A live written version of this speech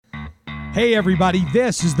Hey everybody,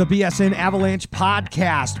 this is the BSN Avalanche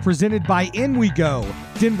Podcast, presented by In We Go,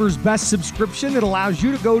 Denver's best subscription that allows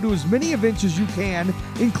you to go to as many events as you can,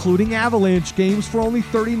 including Avalanche games, for only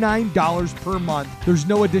 $39 per month. There's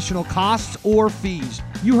no additional costs or fees.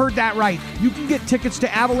 You heard that right. You can get tickets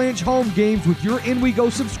to Avalanche home games with your In We Go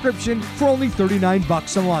subscription for only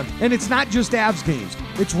 $39 a month. And it's not just Avs games.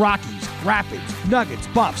 It's Rockies, Rapids, Nuggets,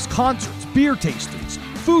 Buffs, concerts, beer tastings,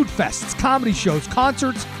 food fests, comedy shows,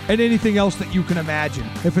 concerts, and anything else that you can imagine.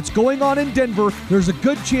 If it's going on in Denver, there's a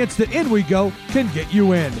good chance that In We Go can get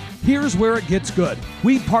you in. Here's where it gets good.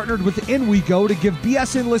 We partnered with In We Go to give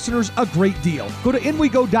BSN listeners a great deal. Go to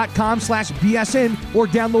inwego.com/BSN or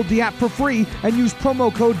download the app for free and use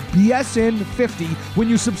promo code BSN50 when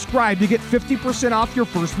you subscribe to get 50% off your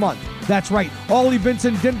first month. That's right, all events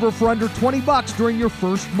in Denver for under $20 during your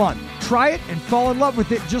first month. Try it and fall in love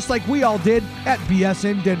with it just like we all did at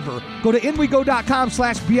BSN Denver. Go to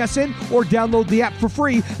inwego.com/BSN or download the app for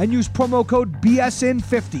free and use promo code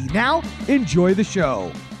BSN50. Now, enjoy the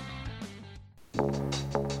show.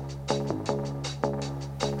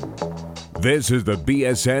 This is the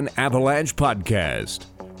BSN Avalanche Podcast,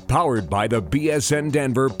 powered by the BSN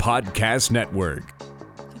Denver Podcast Network.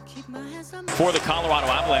 For the Colorado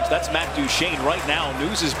Avalanche, that's Matt Duchene. Right now,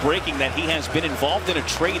 news is breaking that he has been involved in a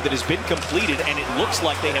trade that has been completed, and it looks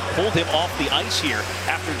like they have pulled him off the ice here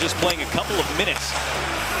after just playing a couple of minutes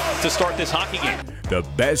to start this hockey game. The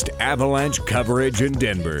best Avalanche coverage in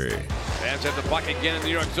Denver. Fans have the puck again in the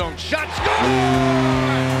New York zone. Shot, score!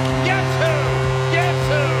 Guess who?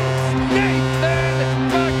 Guess who?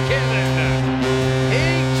 Nathan McKinnon. He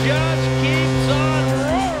just keeps on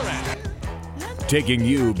roaring. Taking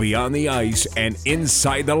you beyond the ice and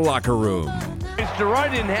inside the locker room.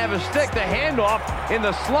 Girard didn't have a stick. The handoff in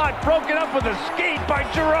the slot, broken up with a skate by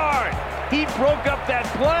Girard. He broke up that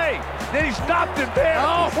play. Then he stopped it there.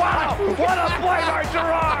 Oh, wow. What a play by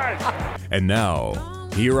Girard. And now,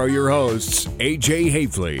 here are your hosts, AJ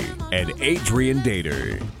Haefele and Adrian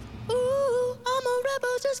Dater. Ooh, I'm a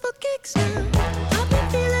rebel just for kicks now. I've been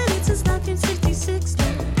feeling it since 1966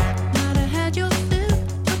 now. Might have had your fill,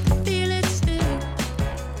 but feel it still.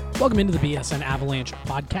 Welcome into the BSN Avalanche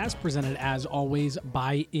Podcast, presented as always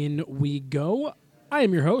by In We Go. I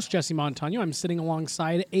am your host, Jesse Montano. I'm sitting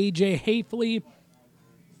alongside AJ Haefele,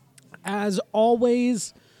 as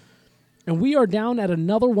always. And we are down at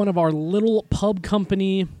another one of our little pub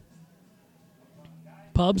company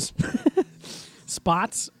pubs,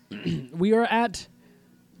 spots. We are at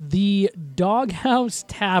the Dog House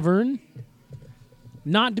Tavern,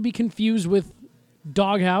 not to be confused with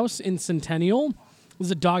Dog House in Centennial. This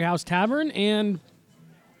is a Dog House Tavern, and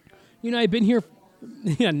you know, I've been here,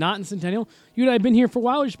 not in Centennial. You and I have been here for a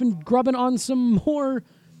while. We've just been grubbing on some more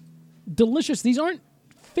delicious, these aren't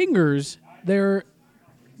fingers, they're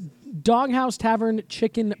Dog House Tavern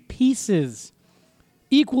chicken pieces.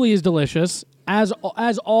 Equally as delicious as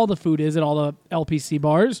all the food is at all the LPC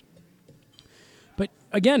bars. But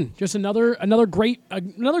again, just another great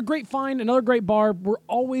find, another great bar. We're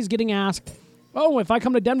always getting asked, "Oh, if I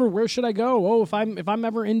come to Denver, where should I go? Oh, if I'm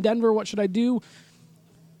ever in Denver, what should I do?"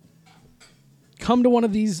 Come to one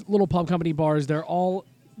of these little pub company bars. They're all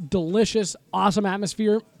delicious, awesome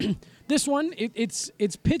atmosphere. This one, it's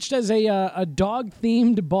pitched as a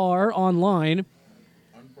dog-themed bar online.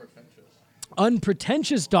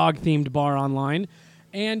 Unpretentious dog-themed bar online.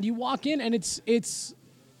 And you walk in, and it's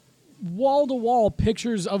wall-to-wall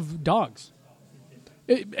pictures of dogs.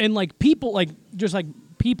 And like people, like just like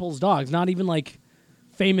people's dogs, not even like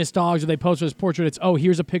famous dogs where they post this portrait. It's, oh,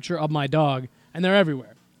 here's a picture of my dog. And they're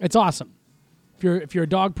everywhere. It's awesome. If you're a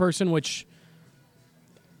dog person, which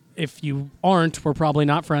if you aren't, we're probably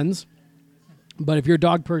not friends. But if you're a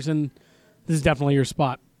dog person, this is definitely your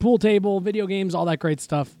spot. Pool table, video games, all that great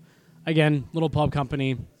stuff. Again, little pub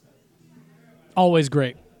company. Always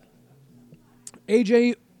great.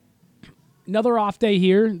 AJ, another off day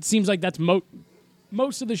here. It seems like that's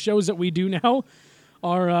most of the shows that we do now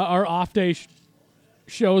are off day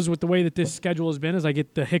shows with the way that this schedule has been, as I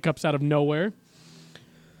get the hiccups out of nowhere.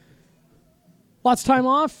 Lots of time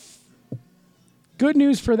off. Good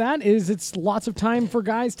news for that is it's lots of time for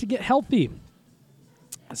guys to get healthy.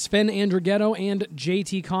 Sven Andrighetto and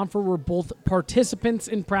JT Confer were both participants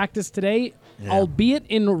in practice today, albeit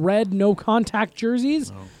in red no-contact jerseys.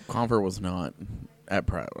 No, Confer was not at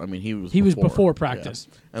practice. I mean, he was before practice.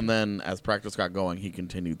 Yeah. And then as practice got going, he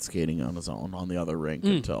continued skating on his own on the other rink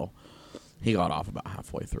until he got off about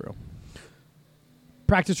halfway through.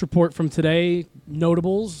 Practice report from today,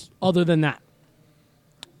 notables, other than that.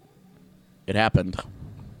 It happened.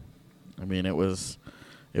 I mean, it was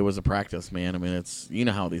it was a practice, man. I mean, it's, you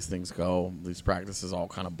know how these things go. These practices all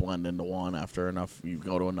kind of blend into one after you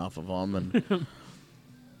go to enough of them, and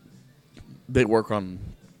they work on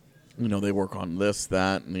this,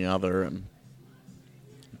 that, and the other. And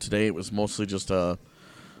today it was mostly just a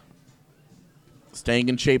staying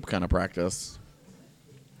in shape kind of practice.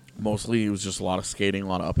 Mostly it was just a lot of skating, a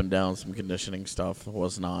lot of up and down, some conditioning stuff. It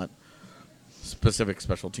was not specific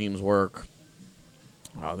special teams work.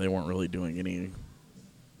 They weren't really doing any.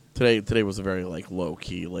 Today was a very low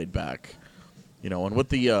key, laid back, and with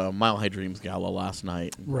the Mile High Dreams Gala last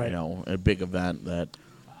night, right. A big event that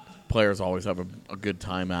players always have a good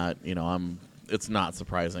time at. It's not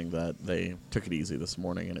surprising that they took it easy this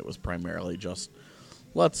morning, and it was primarily just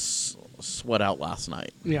let's sweat out last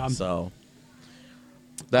night. Yeah. So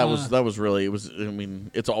that was really, it was. I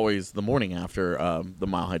mean, it's always the morning after the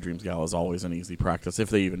Mile High Dreams Gala is always an easy practice if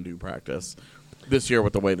they even do practice. This year,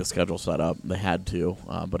 with the way the schedule's set up, they had to,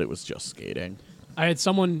 but it was just skating. I had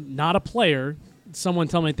someone, not a player, someone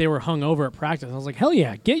tell me that they were hungover at practice. I was like, hell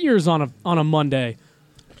yeah, get yours on a Monday.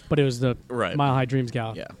 But it was the Mile High Dreams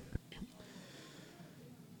Gala. Yeah.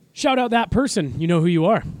 Shout out that person. You know who you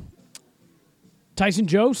are. Tyson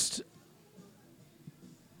Jost,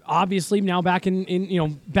 obviously now back in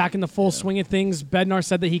the full swing of things. Bednar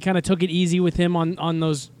said that he kind of took it easy with him on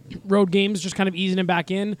those road games, just kind of easing him back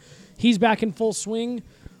in. He's back in full swing.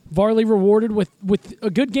 Varley rewarded with a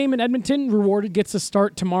good game in Edmonton. Rewarded gets a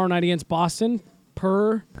start tomorrow night against Boston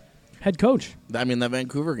per head coach. I mean, that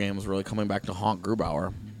Vancouver game was really coming back to haunt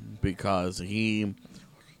Grubauer because he,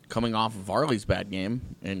 coming off of Varley's bad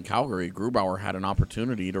game in Calgary, Grubauer had an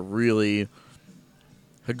opportunity to really.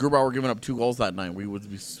 Had Grubauer given up 2 goals that night,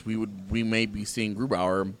 we may be seeing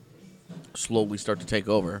Grubauer slowly start to take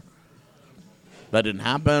over. That didn't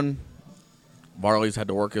happen. Varley's had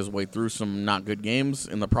to work his way through some not good games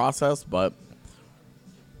in the process, but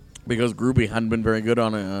because Gruby hadn't been very good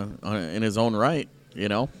in his own right,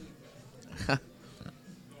 you're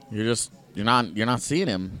not seeing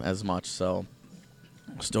him as much. So,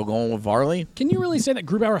 still going with Varley. Can you really say that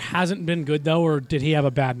Grubauer hasn't been good though, or did he have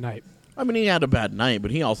a bad night? I mean, he had a bad night, but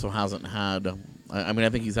he also hasn't had. I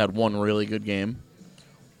think he's had one really good game.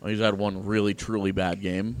 He's had one really truly bad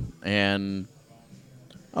game, and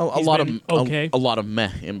a lot of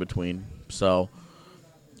meh in between. So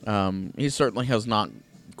he certainly has not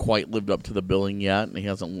quite lived up to the billing yet, and he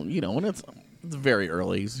hasn't. And it's very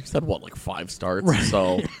early. He's had 5 starts, right.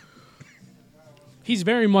 So he's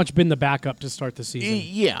very much been the backup to start the season.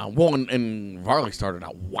 Yeah, well, and Varley started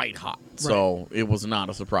out white hot, so it was not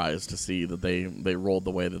a surprise to see that they rolled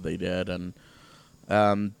the way that they did, and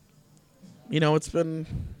it's been.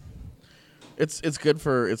 It's good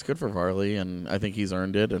for Varley, and I think he's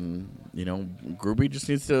earned it. And Gruby just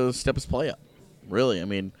needs to step his play up. Really, I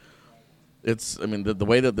mean, the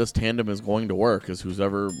way that this tandem is going to work is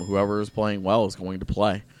whoever is playing well is going to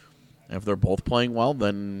play. And if they're both playing well,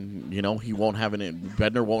 then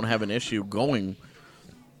Bednar won't have an issue going,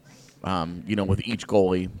 with each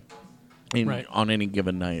goalie on any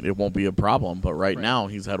given night. It won't be a problem. But right now,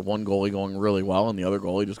 he's had one goalie going really well, and the other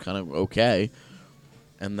goalie just kind of okay.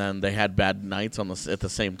 And then they had bad nights at the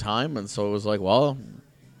same time, and so it was like, well,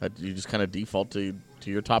 you just kind of default to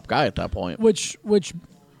your top guy at that point. Which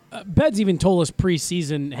Beds even told us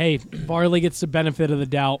preseason, hey, Varley gets the benefit of the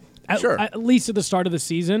doubt, at least at the start of the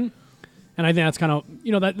season. And I think that's kind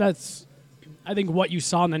of, that's I think what you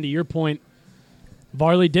saw, and then to your point,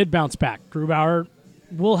 Varley did bounce back. Grubauer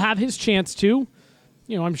will have his chance too.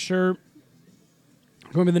 I'm sure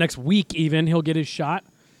going to the next week even, he'll get his shot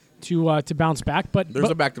to bounce back. But there's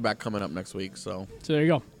a back-to-back coming up next week, so there you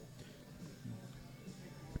go.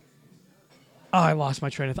 Oh, I lost my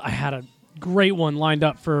train of thought. I had a great one lined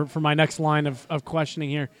up for my next line of questioning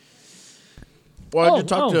here. Well, I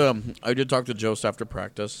did talk to Jost after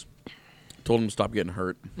practice. Told him to stop getting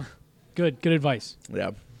hurt. Good advice.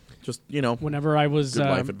 Yeah, just whenever I was good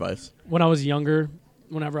life advice. When I was younger,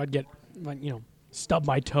 whenever I'd get stub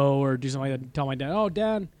my toe or do something like that, tell my dad, "Oh,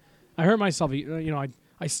 Dad, I hurt myself."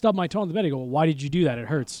 I stubbed my toe on the bed. I go, well, "Why did you do that? It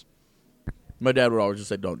hurts." My dad would always just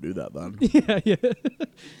say, "Don't do that, then." Yeah.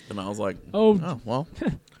 And I was like, "Oh well."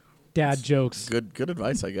 Dad jokes. Good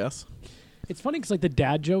advice, I guess. It's funny because the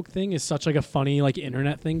dad joke thing is such a funny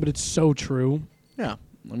internet thing, but it's so true. Yeah,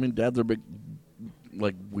 I mean, dads are big,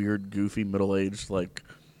 weird, goofy, middle-aged,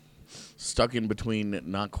 stuck in between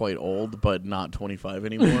not quite old but not 25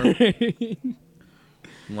 anymore.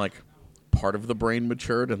 Part of the brain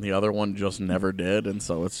matured and the other one just never did, and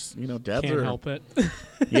so it's dads can't help it.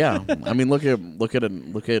 Yeah, I mean, look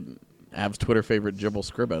at Av's Twitter favorite Jibble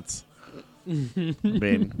Scribbits. I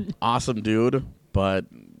mean, awesome dude, but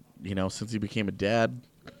since he became a dad,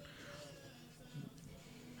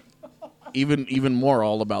 even more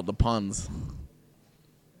all about the puns.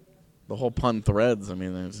 The whole pun threads. I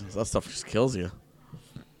mean, that stuff just kills you.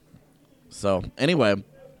 So anyway,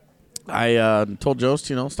 I told Jost,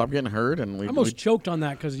 stop getting hurt, and we almost choked on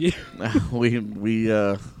that because you. we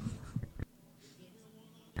I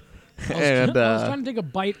was trying to take a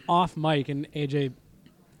bite off Mike, and AJ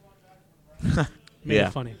made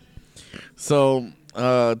it funny. So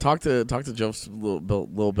talk to Jost a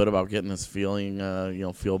little bit about getting his feeling,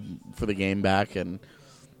 feel for the game back and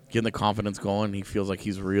getting the confidence going. He feels like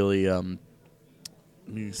he's really.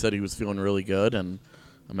 He said he was feeling really good, and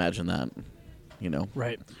imagine that,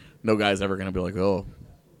 Right. No guy's ever gonna be like, oh,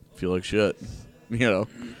 feel like shit, Yeah.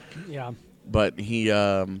 But he.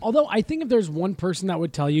 Although I think if there's one person that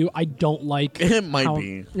would tell you, I don't like. It might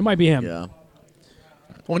be. It might be him. Yeah.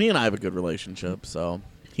 Well, he and I have a good relationship, so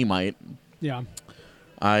he might. Yeah.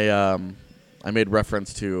 I made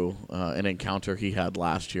reference to an encounter he had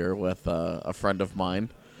last year with a friend of mine,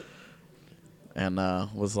 and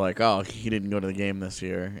was like, "Oh, he didn't go to the game this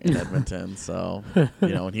year in Edmonton, so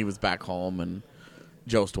and he was back home, and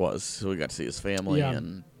Jost was, so we got to see his family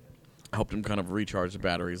and helped him kind of recharge the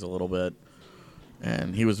batteries a little bit,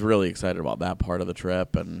 and he was really excited about that part of the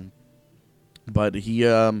trip, but he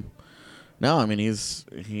no, I mean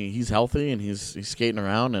he's healthy and he's skating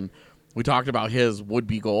around, and we talked about his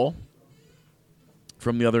would-be goal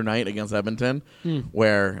from the other night against Edmonton,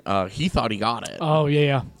 where he thought he got it. Oh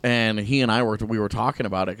yeah. And he and I we were talking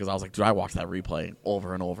about it because I was like, dude, I watched that replay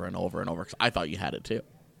over and over and over and over because I thought you had it too.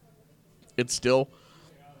 It's still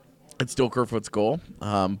Kerfoot's goal,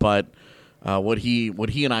 but what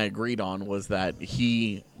he and I agreed on was that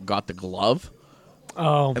he got the glove.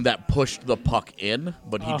 Oh. And that pushed the puck in,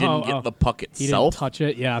 but he didn't get the puck itself. He didn't touch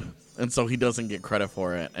it, yeah. And so he doesn't get credit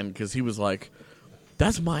for it. And because he was like,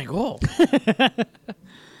 that's my goal.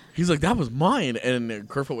 He's like, that was mine. And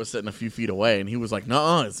Kerfoot was sitting a few feet away, and he was like,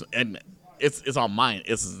 no, it's on mine.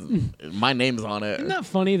 My name's on it. Isn't that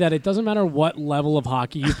funny that it doesn't matter what level of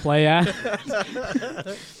hockey you play at?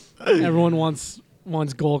 Everyone wants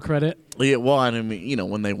goal credit. Yeah, well, I mean,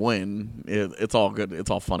 when they win, it's all good.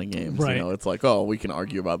 It's all fun and games. Right. It's like, oh, we can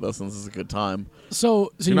argue about this, and this is a good time.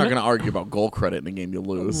 So you're not going to argue about goal credit in a game you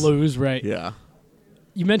lose. Lose, right? Yeah.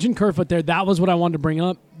 You mentioned Kerfoot there. That was what I wanted to bring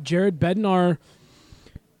up. Jared Bednar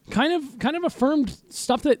kind of affirmed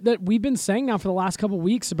stuff that we've been saying now for the last couple of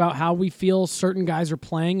weeks about how we feel certain guys are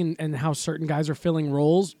playing and how certain guys are filling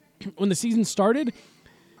roles. When the season started,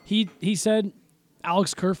 he said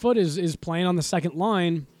Alex Kerfoot is playing on the second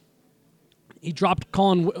line. He dropped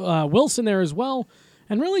Colin Wilson there as well,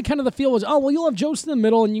 and really kind of the feel was, oh well, you'll have Jost in the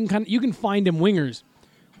middle, and you can find him wingers.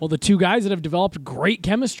 Well, the two guys that have developed great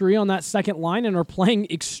chemistry on that second line and are playing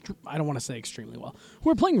I don't want to say extremely well,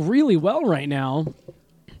 who are playing really well right now.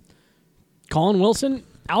 Colin Wilson,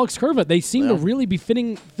 Alex Kerfoot, they seem to really be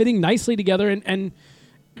fitting nicely together, and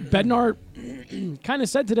Bednar kind of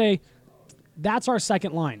said today, that's our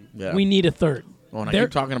second line. Yeah. We need a third. Well, and I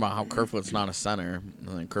keep talking about how Kerfoot's not a center, and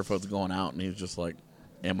then Kerfoot's going out, and he's just like,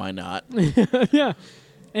 am I not? Yeah.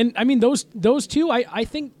 And, I mean, those two, I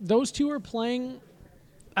think those two are playing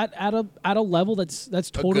at a level that's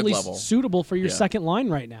totally suitable for your second line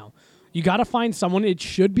right now. You got to find someone. It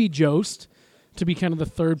should be Jost to be kind of the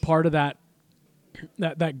third part of that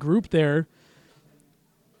group there.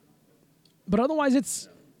 But otherwise,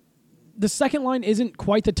 the second line isn't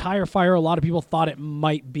quite the tire fire a lot of people thought it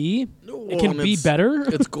might be. It can be better.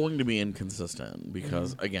 It's going to be inconsistent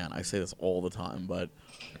because, again, I say this all the time, but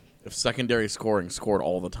if secondary scoring scored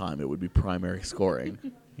all the time, it would be primary scoring,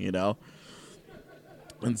 And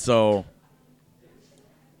so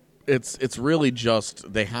it's really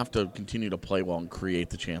just they have to continue to play well and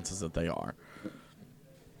create the chances that they are.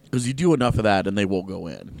 Because you do enough of that, and they will go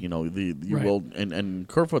in. Right. Will, and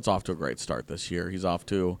Kerfoot's off to a great start this year. He's off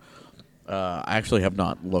to. I actually have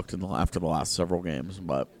not looked after the last several games,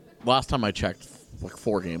 but last time I checked, like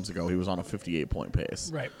 4 games ago, he was on a 58-point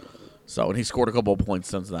pace. Right. So, and he scored a couple of points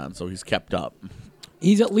since then, so he's kept up.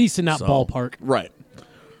 He's at least in that ballpark. Right.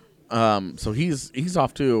 So he's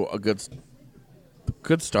off to a good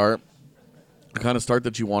start, the kind of start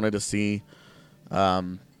that you wanted to see.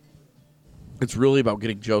 It's really about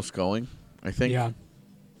getting Jost going, I think. Yeah.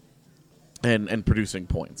 And producing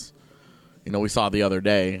points. We saw the other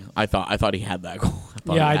day. I thought he had that goal.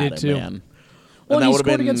 I did too. Man. Well, and he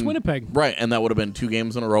scored against Winnipeg. Right, and that would have been 2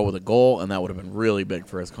 games in a row with a goal, and that would have been really big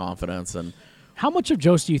for his confidence. And how much of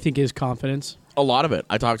Jost do you think is confidence? A lot of it.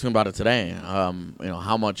 I talked to him about it today.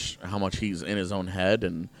 How much he's in his own head,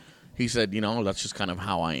 and he said, that's just kind of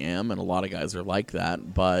how I am, and a lot of guys are like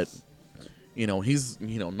that. But he's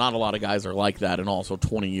not a lot of guys are like that, and also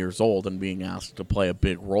 20 years old and being asked to play a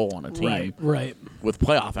big role on a team, right, with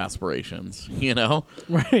playoff aspirations.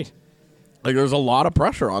 Right. Like there's a lot of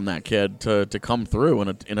pressure on that kid to come through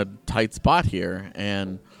in a tight spot here,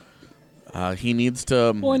 and he needs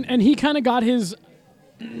to. Well, and he kind of got his.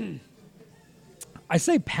 I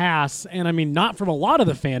say pass, and I mean not from a lot of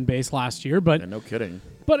the fan base last year, but no kidding.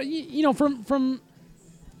 But from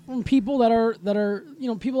people that are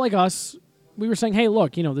people like us, we were saying, hey,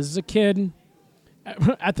 look, this is a kid.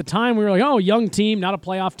 At the time, we were like, oh, young team, not a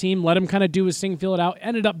playoff team. Let him kind of do his thing, feel it out.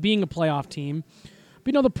 Ended up being a playoff team.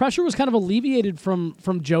 But, the pressure was kind of alleviated from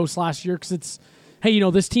Jost last year because it's, hey,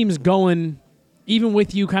 this team's going even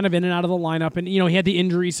with you kind of in and out of the lineup. And, he had the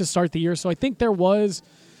injuries to start the year. So I think there was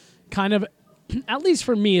kind of, at least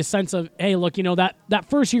for me, a sense of, hey, look, that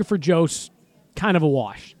first year for Jost, kind of a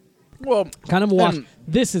wash. Well, kind of a wash.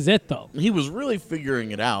 This is it, though. He was really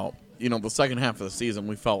figuring it out. The second half of the season,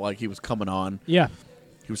 we felt like he was coming on. Yeah.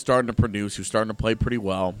 He was starting to produce. He was starting to play pretty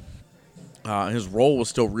well. His role was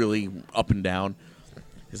still really up and down.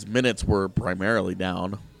 His minutes were primarily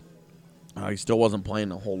down. He still wasn't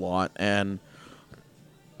playing a whole lot, and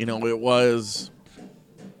it was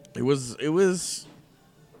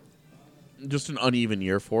just an uneven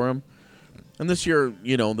year for him. And this year,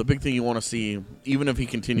 the big thing you want to see, even if he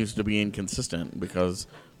continues to be inconsistent, because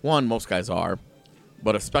one, most guys are,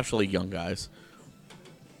 but especially young guys.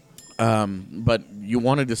 But you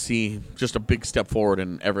wanted to see just a big step forward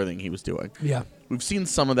in everything he was doing. Yeah. We've seen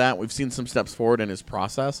some of that. We've seen some steps forward in his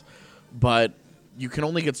process, but you can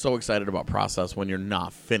only get so excited about process when you're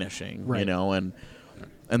not finishing, right.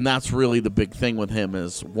 And that's really the big thing with him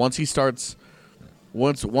is once he starts,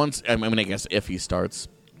 I guess if he starts.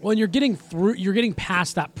 Well, and you're getting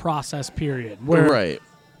past that process period. Where, right.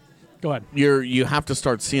 Go ahead. You have to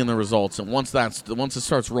start seeing the results, and once it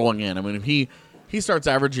starts rolling in, I mean, if he starts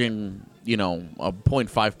averaging,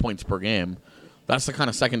 0.5 points per game, that's the kind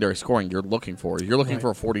of secondary scoring you're looking for. You're looking for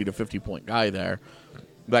a 40 to 50 point guy there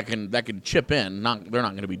that can chip in. They're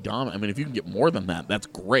not going to be dominant. I mean, if you can get more than that, that's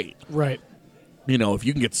great. Right. If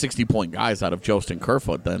you can get 60 point guys out of Jost and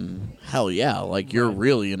Kerfoot, then hell yeah, like you're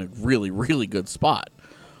really in a really, really good spot.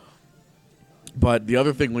 But the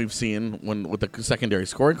other thing we've seen with the secondary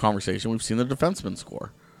scoring conversation, we've seen the defensemen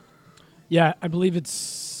score. Yeah, I believe it's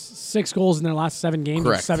 6 goals in their last 7 games.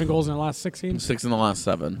 Correct. Or 7 goals in their last 6 games. 6 in the last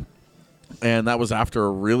 7. And that was after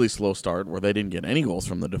a really slow start where they didn't get any goals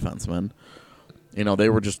from the defensemen. They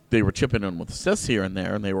were chipping in with assists here and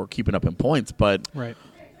there, and they were keeping up in points. But right.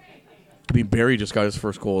 I mean, Barrie just got his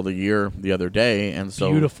first goal of the year the other day, and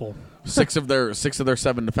so beautiful. 6 of their 7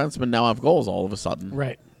 defensemen now have goals all of a sudden.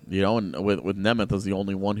 Right. And with Nemeth as the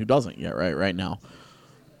only one who doesn't yet, right now.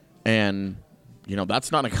 And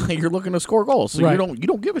that's not a guy you're looking to score goals. So right. you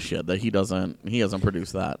don't give a shit that he hasn't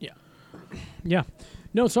produced that. Yeah. Yeah.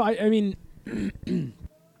 No, so I mean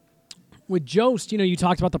with Jost, you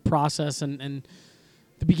talked about the process and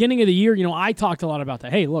the beginning of the year, I talked a lot about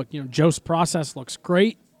that. Hey, look, Jost's process looks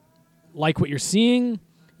great. Like what you're seeing,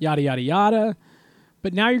 yada yada yada.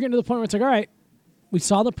 But now you're getting to the point where it's like, all right, we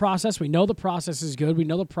saw the process. We know the process is good. We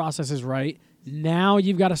know the process is right. Now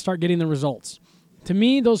you've got to start getting the results. To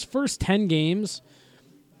me, those first 10 games,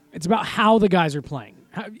 it's about how the guys are playing.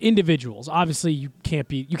 Individuals. Obviously, you can't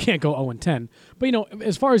go 0-10. But,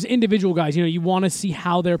 as far as individual guys, you want to see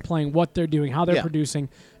how they're playing, what they're doing, how they're producing,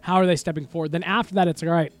 how are they stepping forward. Then after that, it's like,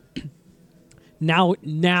 all right,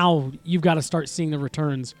 now you've got to start seeing the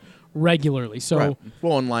returns regularly. So, right.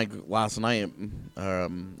 Well, and like last night, or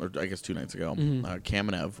I guess 2 nights ago,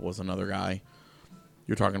 Kamenev was another guy.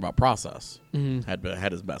 You're talking about process.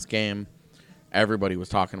 Had his best game. Everybody was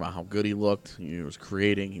talking about how good he looked. He was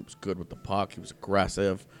creating. He was good with the puck. He was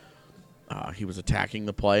aggressive. He was attacking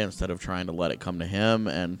the play instead of trying to let it come to him.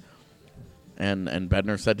 And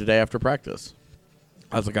Bednar said today after practice,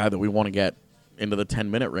 as a guy that we want to get into the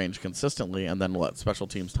 10-minute range consistently, and then let special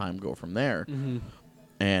teams time go from there. Mm-hmm.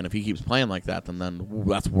 And if he keeps playing like that, then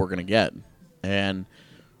that's what we're going to get. And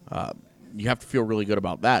you have to feel really good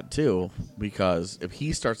about that, too, because if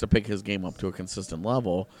he starts to pick his game up to a consistent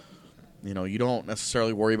level, you don't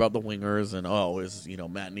necessarily worry about the wingers and, is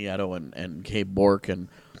Matt Nieto and Gabe Bork and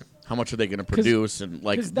how much are they going to produce. And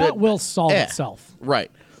like that will solve itself.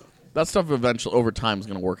 Right. That stuff eventually, over time, is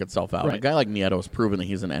going to work itself out. Right. A guy like Nieto has proven that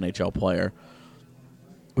he's an NHL player,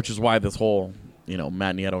 which is why this whole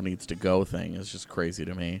Matt Nieto needs to go thing is just crazy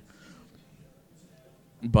to me.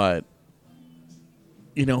 But,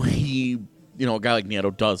 a guy like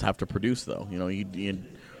Nieto does have to produce, though. He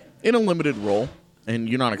in a limited role, and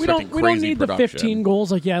you're not We expecting don't crazy need production. the 15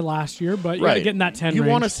 goals like you had last year, but you got to get in that 10 you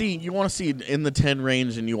range. want to see in the 10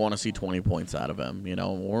 range, and you want to see 20 points out of him.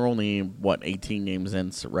 We're only 18 games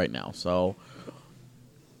in right now, so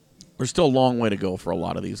there's still a long way to go for a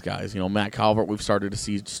lot of these guys. Matt Calvert, we've started to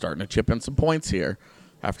see starting to chip in some points here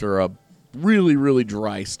after a really, really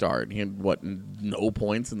dry start. He had no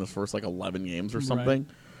points in the first 11 games or something.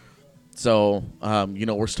 Right. So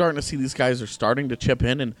we're starting to see these guys are starting to chip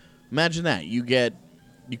in, and imagine that you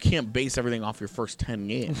can't base everything off your first 10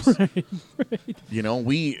 games. Right.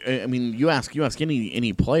 You ask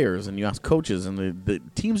any players and you ask coaches, and the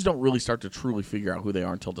teams don't really start to truly figure out who they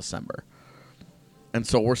are until December. And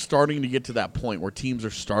so we're starting to get to that point where teams are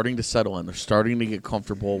starting to settle in. They're starting to get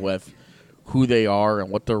comfortable with who they are and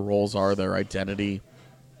what their roles are, their identity,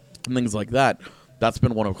 and things like that. That's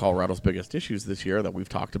been one of Colorado's biggest issues this year that we've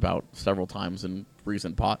talked about several times in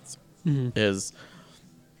recent pods, is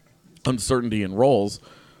uncertainty in roles.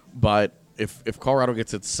 But if Colorado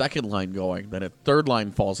gets its second line going, then a third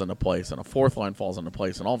line falls into place and a fourth line falls into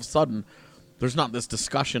place, and all of a sudden there's not this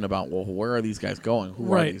discussion about, well, where are these guys going?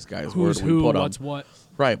 Who are these guys? Who's Where do we put them? What's what?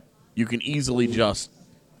 Right. You can easily just,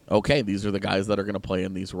 okay, these are the guys that are going to play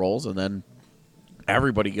in these roles, and then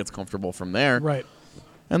everybody gets comfortable from there. Right.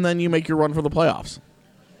 And then you make your run for the playoffs.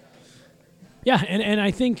 Yeah, and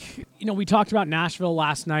I think, we talked about Nashville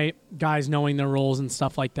last night, guys knowing their roles and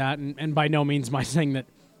stuff like that, and by no means am I saying that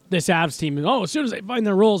this Avs team is, as soon as they find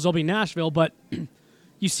their roles, they'll be Nashville, but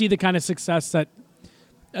you see the kind of success that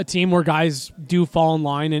a team where guys do fall in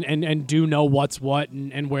line and do know what's what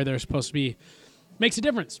and where they're supposed to be makes a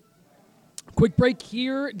difference. Quick break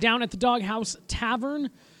here down at the Dog House Tavern.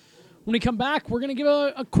 When we come back, we're going to give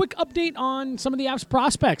a quick update on some of the Avs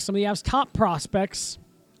prospects, some of the Avs top prospects,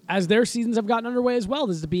 as their seasons have gotten underway as well.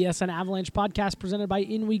 This is the BSN Avalanche Podcast presented by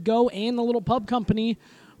In We Go and the Little Pub Company.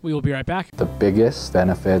 We will be right back. The biggest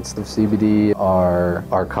benefits of CBD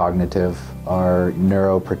are cognitive, are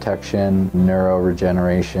neuroprotection,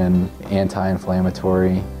 neuroregeneration,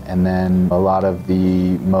 anti-inflammatory, and then a lot of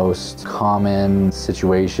the most common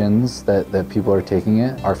situations that people are taking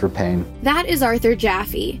it are for pain. That is Arthur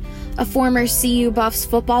Jaffe, a former CU Buffs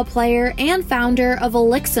football player and founder of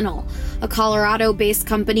Elixinol, a Colorado-based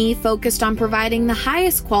company focused on providing the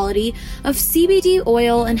highest quality of CBD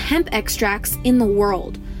oil and hemp extracts in the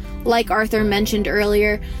world. Like Arthur mentioned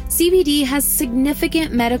earlier, CBD has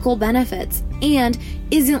significant medical benefits and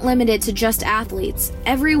isn't limited to just athletes.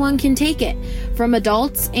 Everyone can take it, from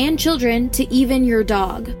adults and children to even your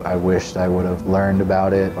dog. I wished I would have learned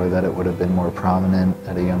about it, or that it would have been more prominent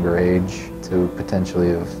at a younger age, to potentially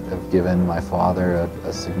have given my father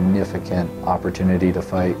a significant opportunity to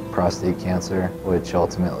fight prostate cancer, which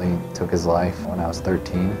ultimately took his life when I was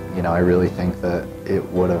 13. I really think that it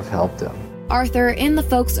would have helped him. Arthur and the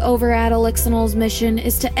folks over at Elixinol's mission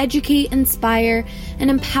is to educate, inspire, and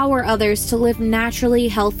empower others to live naturally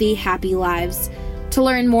healthy, happy lives. To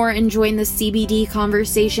learn more and join the CBD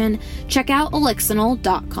conversation, check out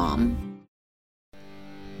elixinol.com.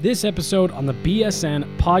 This episode on the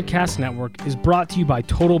BSN Podcast Network is brought to you by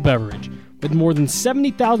Total Beverage. With more than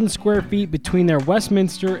 70,000 square feet between their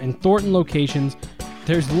Westminster and Thornton locations,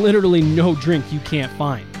 there's literally no drink you can't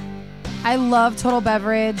find. I love Total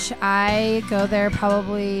Beverage. I go there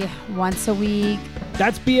probably once a week.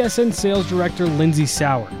 That's BSN Sales Director Lindsay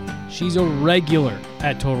Sauer. She's a regular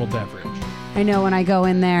at Total Beverage. I know when I go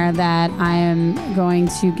in there that I am going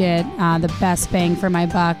to get the best bang for my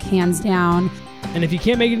buck, hands down. And if you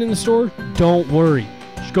can't make it in the store, don't worry.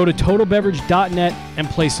 Just go to totalbeverage.net and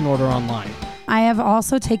place an order online. I have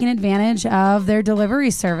also taken advantage of their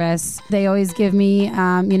delivery service. They always give me,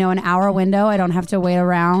 an hour window. I don't have to wait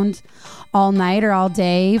around all night or all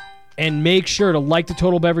day. And make sure to like the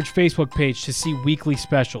Total Beverage Facebook page to see weekly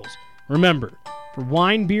specials. Remember, for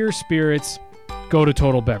wine, beer, spirits, go to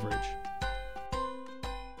Total Beverage.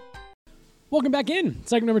 Welcome back in.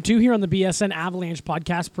 Segment number 2 here on the BSN Avalanche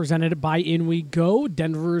Podcast presented by In We Go,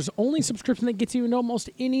 Denver's only subscription that gets you into almost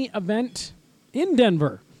any event in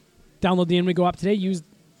Denver. Download the In We Go app today. Use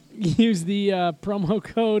the promo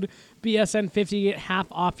code BSN50 to get half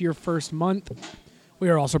off your first month. We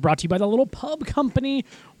are also brought to you by the Little Pub Company,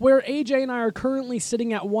 where AJ and I are currently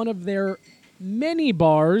sitting at one of their many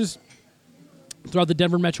bars throughout the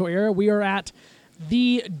Denver metro area. We are at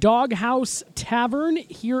the Dog House Tavern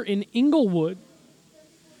here in Inglewood.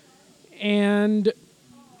 And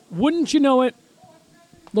wouldn't you know it,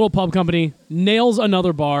 Little Pub Company nails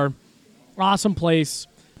another bar. Awesome place.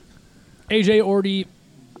 AJ already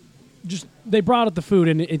they brought out the food,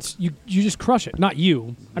 and it's you just crush it. Not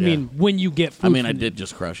you. I mean, when you get food. I did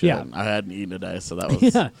just crush it. Yeah. I hadn't eaten today, so that was...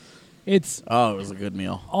 Yeah. It was a good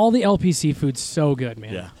meal. All the LPC food's so good,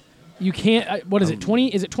 man. Yeah. You can't. What is it?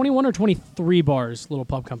 20? Is it 21 or 23 bars? Little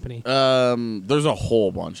Pub Company. There's a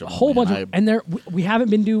whole bunch of them. A whole bunch of, and we haven't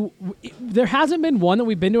been to. There hasn't been one that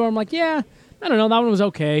we've been to where I'm like, yeah, I don't know, that one was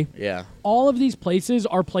okay. Yeah. All of these places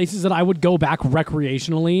are places that I would go back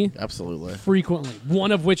recreationally. Absolutely. Frequently.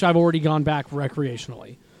 One of which I've already gone back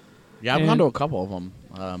recreationally. Yeah, I've gone to a couple of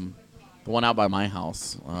them. The one out by my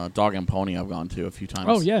house, Dog and Pony, I've gone to a few times.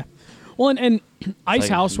 Oh yeah. Well, and Ice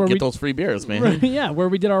House where get we those free beers, man. Yeah, where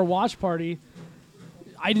we did our watch party.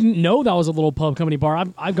 I didn't know that was a Little Pub Company bar.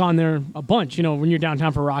 I've gone there a bunch. You know, when you're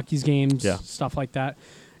downtown for Rockies games, stuff like that.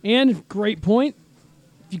 And great point.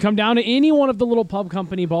 If you come down to any one of the Little Pub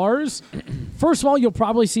Company bars, first of all, you'll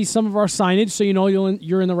probably see some of our signage, so you know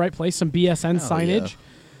you're in the right place. Some BSN signage. Yeah.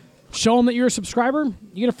 Show them that you're a subscriber.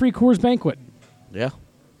 You get a free Coors Banquet. Yeah.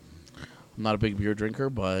 I'm not a big beer drinker,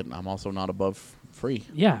 but I'm also not above free.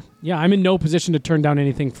 Yeah. I'm in no position to turn down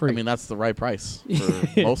anything free. I mean, that's the right price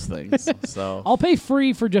for most things. So I'll pay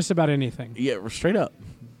free for just about anything. Yeah, straight up.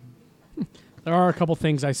 There are a couple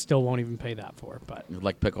things I still won't even pay that for, but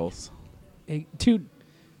like pickles. Hey, dude,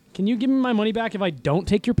 can you give me my money back if I don't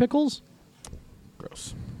take your pickles?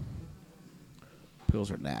 Gross. Pickles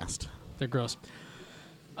are nasty. They're gross.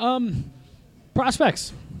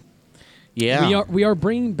 Prospects. Yeah. We are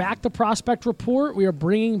bringing back the prospect report. We are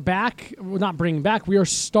we are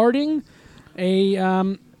starting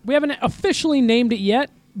a we haven't officially named it yet,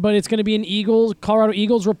 but it's going to be an Colorado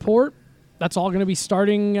Eagles report. That's all going to be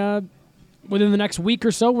starting within the next week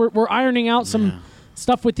or so. We're ironing out some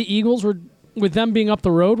stuff with the Eagles. With them being up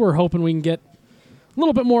the road, we're hoping we can get a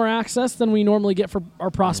little bit more access than we normally get for our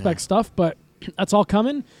prospect stuff, but that's all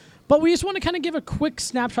coming. But we just want to kind of give a quick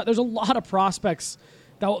snapshot. There's a lot of prospects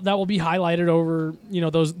that will be highlighted over,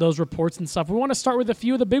 those reports and stuff. We want to start with a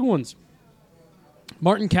few of the big ones.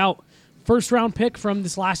 Martin Kaut, first-round pick from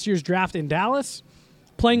this last year's draft in Dallas,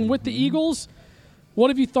 playing with the Eagles. What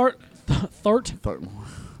have you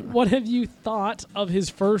What have you thought of his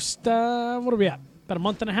first? What are we at? About a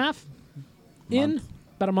month and a half.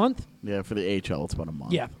 About a month. Yeah, for the AHL, it's about a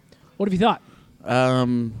month. Yeah. What have you thought?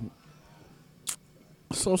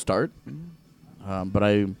 Slow start, but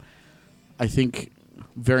I think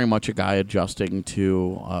very much a guy adjusting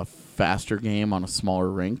to a faster game on a smaller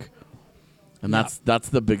rink, and that's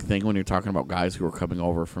the big thing when you're talking about guys who are coming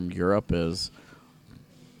over from Europe is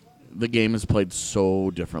the game is played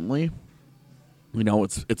so differently.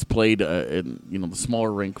 It's played in the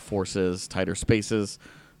smaller rink forces tighter spaces,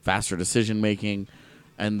 faster decision making,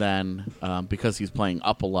 and then because he's playing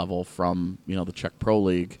up a level from the Czech Pro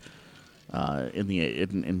League. In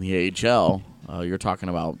the AHL, you're talking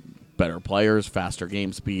about better players, faster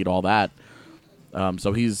game speed, all that.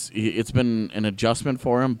 So it's been an adjustment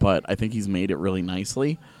for him, but I think he's made it really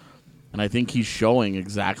nicely, and I think he's showing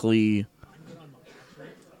exactly.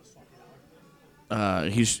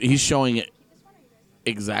 He's showing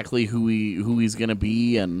exactly who he's going to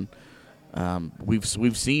be, and we've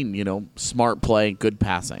seen smart play, good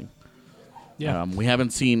passing. Yeah. We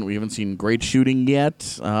haven't seen great shooting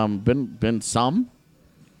yet. Been some,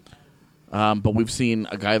 but we've seen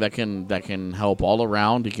a guy that can help all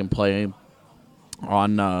around. He can play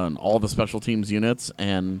on all the special teams units,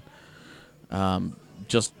 and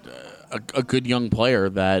just a good young player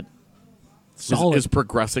that is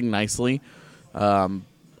progressing nicely.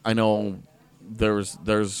 I know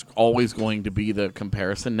there's always going to be the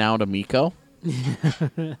comparison now to Mikko,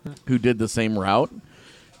 who did the same route.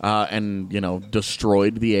 And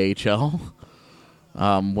destroyed the AHL,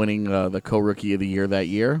 winning the co-rookie of the year that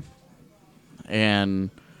year, and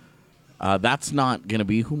that's not going to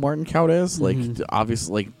be who Martin Kaut is.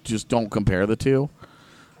 Obviously, just don't compare the two.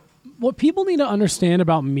 What people need to understand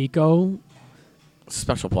about Mikko,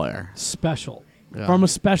 special player, from a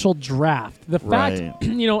special draft. The fact,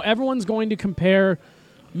 everyone's going to compare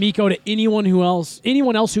Mikko to anyone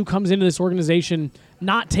else who comes into this organization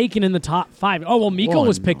not taken in the top 5. Oh, well, Mikko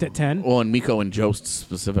was picked at 10. Well, and Mikko and Jost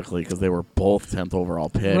specifically, because they were both 10th overall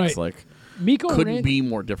picks. Right. Like, Mikko couldn't be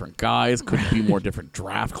more different guys, couldn't be more different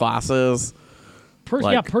draft classes.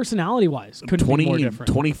 Personality-wise, couldn't be more different.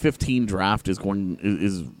 2015 draft is going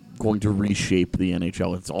to reshape the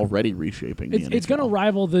NHL. It's already reshaping the NHL. It's going to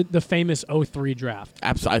rival the famous 03 draft.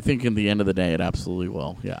 I think in the end of the day, it absolutely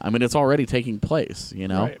will. Yeah, I mean, it's already taking place,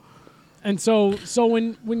 Right. And so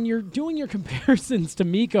when you're doing your comparisons to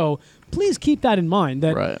Mikko, please keep that in mind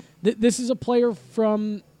that this is a player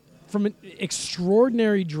from an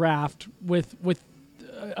extraordinary draft with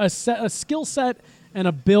a skill set and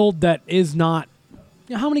a build that is not.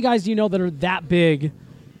 How many guys do you know that are that big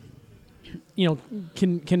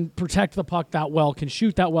can protect the puck that well, can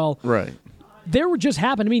shoot that well. Right. There would just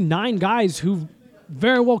happen to be 9 guys who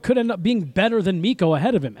very well could end up being better than Mikko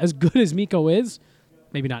ahead of him. As good as Mikko is,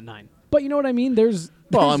 maybe not 9. But you know what I mean? There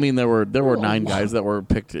were 9 guys that were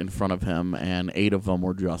picked in front of him, and 8 of them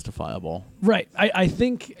were justifiable. Right. I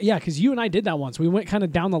think, because you and I did that once. We went kind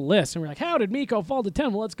of down the list, and we're like, how did Mikko fall to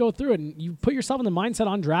 10? Well, let's go through it. And you put yourself in the mindset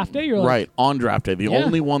on draft day. You're like, right, on draft day. The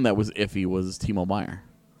only one that was iffy was Timo Meier.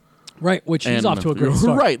 Right, which he's off to a great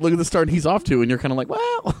start. Right, look at the start he's off to, and you're kind of like,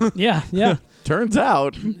 well. Yeah. Turns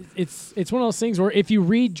out. It's one of those things where if you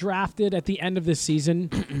redrafted at the end of this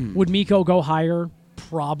season, would Mikko go higher?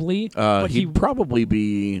 Probably. But he'd probably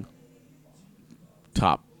be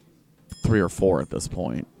top 3 or 4 at this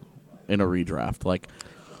point in a redraft. Like,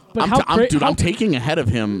 I'm taking ahead of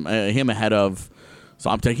him ahead of. So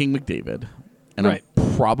I'm taking McDavid, and I'm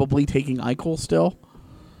probably taking Eichel still,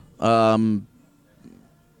 and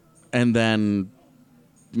then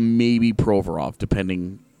maybe Provorov,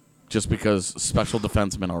 depending. Just because special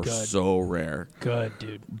defensemen are so rare. Good,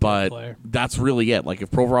 dude. But that's really it. Like, if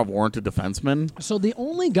Provorov weren't a defenseman. So the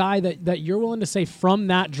only guy that you're willing to say from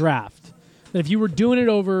that draft, that if you were doing it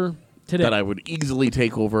over today. That I would easily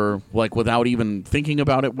take over, like, without even thinking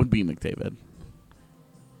about it, would be McDavid.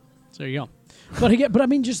 So there you go. But I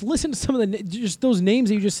mean, just listen to some of just those names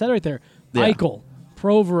that you just said right there. Yeah. Eichel,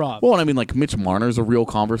 Provorov. Well, and I mean, like, Mitch Marner's a real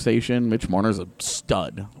conversation. Mitch Marner's a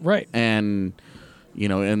stud. Right. And...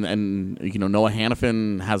 and Noah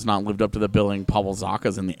Hannafin has not lived up to the billing. Pavel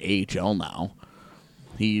Zacha's in the AHL now.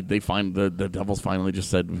 The Devils finally just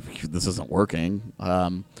said this isn't working.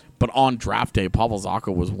 But on draft day, Pavel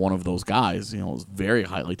Zacha was one of those guys. Was very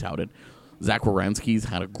highly touted. Zach Werenski's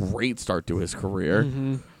had a great start to his career.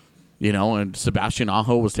 Mm-hmm. And Sebastian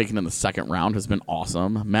Aho was taken in the 2nd round, has been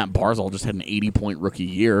awesome. Matt Barzal just had an 80-point rookie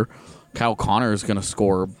year. Kyle Connor is going to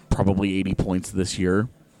score probably 80 points this year,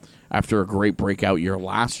 after a great breakout year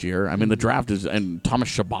last year. I mean, the draft is, and Thomas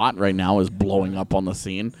Chabot right now is blowing up on the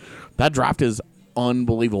scene. That draft is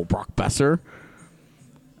unbelievable. Brock Besser.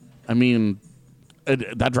 I mean,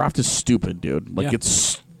 that draft is stupid, dude. Like, it's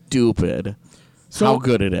stupid how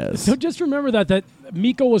good it is. So just remember that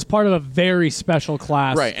Mikko was part of a very special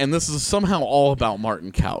class. Right, and this is somehow all about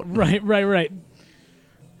Martin Kaut. Right.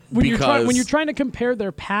 When you're trying to compare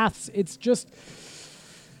their paths, it's just...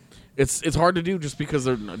 It's hard to do just because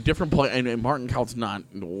they're different play, and Martin Kaut's not.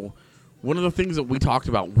 One of the things that we talked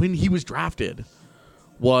about when he was drafted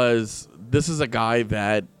was this is a guy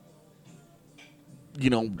that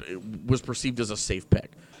was perceived as a safe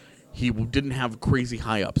pick. He didn't have crazy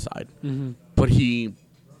high upside, but he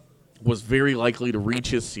was very likely to reach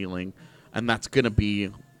his ceiling, and that's going to be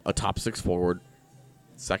a top 6 forward,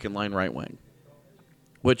 2nd line right wing.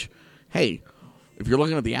 Which, hey. If you're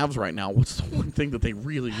looking at the Avs right now, what's the one thing that they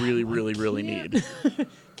really, really, really, really need?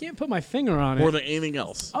 Can't put my finger on it. More than anything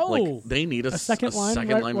else. Oh, like, they need a second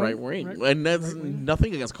line right wing. And that's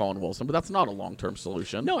nothing against Colin Wilson, but that's not a long-term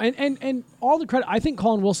solution. No, and all the credit, I think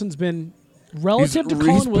Colin Wilson's been, relative to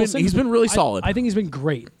Colin Wilson. He's been really solid. I think he's been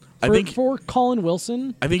great. For Colin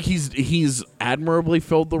Wilson. I think he's admirably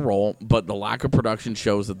filled the role, but the lack of production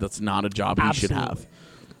shows that that's not a job he should have.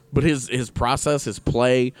 But his process, his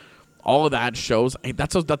play... all of that shows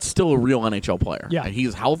that's still a real NHL player. Yeah.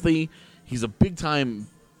 He's healthy. He's a big-time,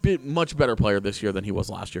 much better player this year than he was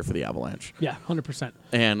last year for the Avalanche. Yeah, 100%.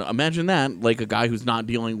 And imagine that, like a guy who's not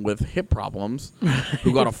dealing with hip problems,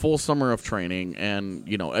 who got a full summer of training, and,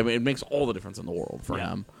 it makes all the difference in the world for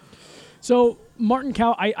him. So, Martin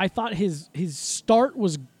Kaut, I thought his start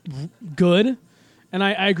was good, and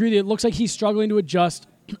I agree that it looks like he's struggling to adjust.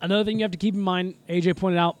 Another thing you have to keep in mind, AJ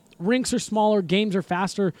pointed out, rinks are smaller, games are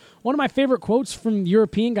faster. One of my favorite quotes from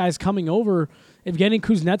European guys coming over, Evgeny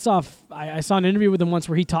Kuznetsov, I saw an interview with him once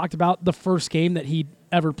where he talked about the first game that he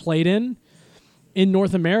ever played in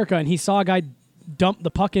North America, and he saw a guy dump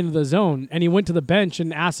the puck into the zone, and he went to the bench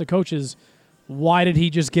and asked the coaches, why did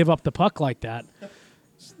he just give up the puck like that?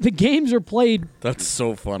 The games are played... That's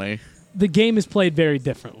so funny. The game is played very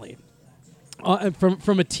differently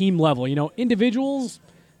from a team level. Individuals,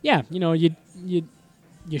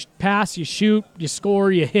 you pass, you shoot, you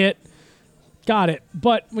score, you hit. Got it.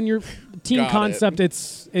 But when you're team concept,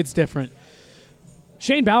 it's different.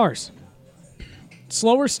 Shane Bowers.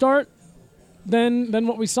 Slower start than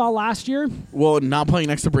what we saw last year. Well, not playing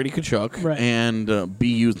next to Brady Tkachuk, right. And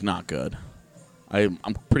BU's not good. I'm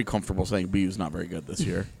pretty comfortable saying BU's not very good this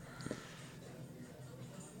year.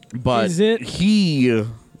 But he,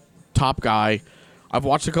 top guy... I've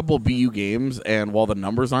watched a couple of BU games, and while the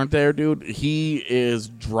numbers aren't there, dude, he is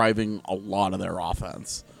driving a lot of their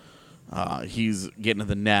offense. He's getting to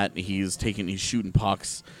the net. He's shooting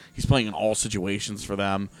pucks. He's playing in all situations for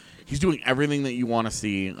them. He's doing everything that you want to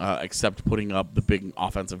see, except putting up the big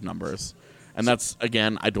offensive numbers. And that's,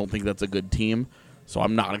 again, I don't think that's a good team. So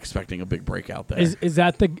I'm not expecting a big breakout there. Is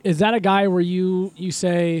that a guy where you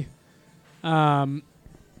say, we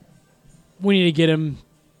need to get him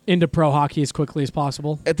into pro hockey as quickly as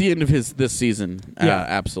possible? At the end of this season,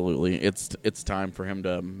 absolutely. It's time for him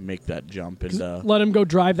to make that jump and let him go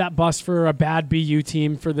drive that bus for a bad BU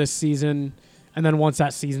team for this season, and then once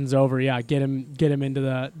that season's over, get him into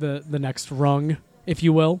the next rung, if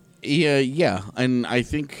you will. Yeah, and I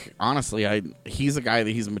think honestly, he's a guy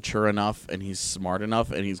that he's mature enough and he's smart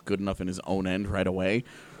enough and he's good enough in his own end right away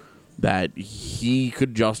that he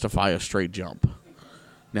could justify a straight jump.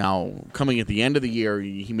 Now, coming at the end of the year,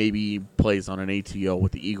 he maybe plays on an ATO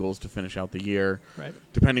with the Eagles to finish out the year. Right.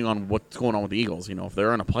 Depending on what's going on with the Eagles, if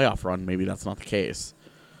they're in a playoff run, maybe that's not the case.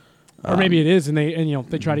 Or maybe it is, and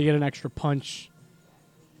they try to get an extra punch,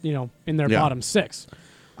 in their bottom six.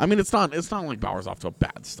 I mean, it's not like Bauer's off to a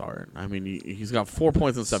bad start. I mean, he's got 4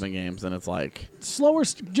 points in 7 games, and it's like slower,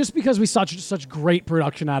 just because we saw such great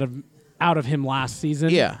production out of him last season.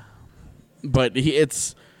 Yeah, but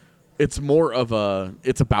it's more of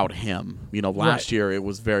it's about him. Last year it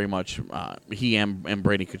was very much he and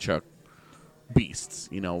Brady Tkachuk beasts.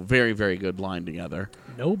 Very, very good line together.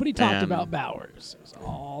 Nobody talked about Bowers. It was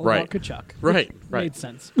all about Tkachuk. Right. Made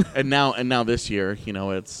sense. and now this year,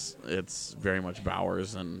 it's very much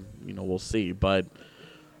Bowers, and we'll see. But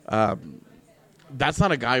that's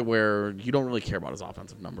not a guy where you don't really care about his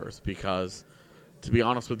offensive numbers because, to be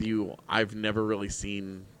honest with you, I've never really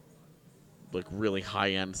seen like really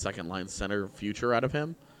high-end second-line center future out of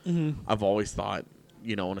him. Mm-hmm. I've always thought,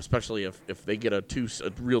 and especially if they get a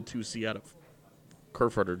real 2C out of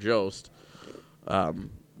Kerfoot or Jost,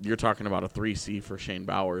 you're talking about a 3C for Shane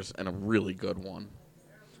Bowers and a really good one.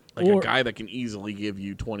 Like a guy that can easily give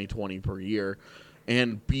you 20 per year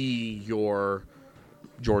and be your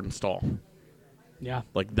Jordan Stahl. Yeah.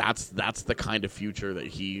 Like that's the kind of future that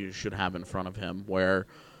he should have in front of him where,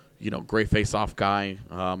 great face-off guy,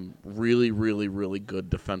 really, really, really good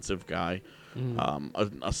defensive guy,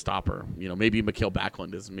 a stopper. Maybe Mikhail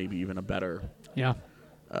Backlund is maybe even a better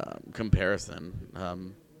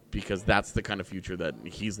comparison because that's the kind of future that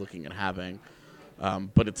he's looking at having.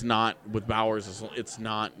 But it's not with Bowers. It's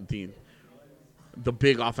not the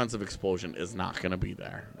big offensive explosion is not going to be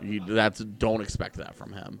there. Don't expect that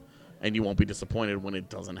from him, and you won't be disappointed when it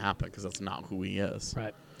doesn't happen because that's not who he is.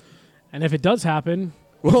 Right. And if it does happen,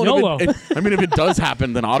 YOLO. If it does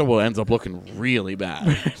happen, then Ottawa ends up looking really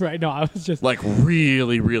bad. Right. No, I was just like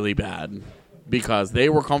really, really bad because they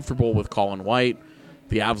were comfortable with Colin White.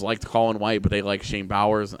 The Avs liked Colin White, but they liked Shane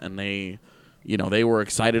Bowers, and they were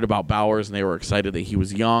excited about Bowers, and they were excited that he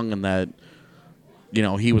was young and that,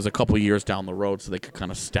 he was a couple years down the road, so they could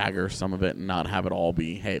kind of stagger some of it and not have it all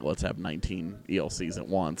be, hey, let's have 19 ELCs at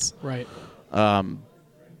once. Right.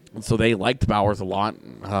 So they liked Bowers a lot,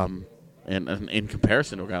 and in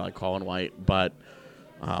comparison to a guy like Colin White, but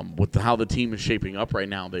with how the team is shaping up right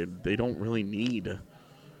now, they don't really need.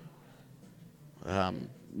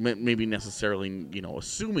 Maybe necessarily,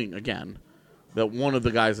 assuming, again, that one of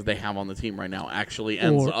the guys that they have on the team right now actually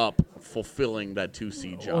ends up fulfilling that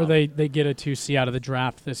 2C job. Or they get a 2C out of the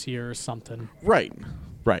draft this year or something. Right.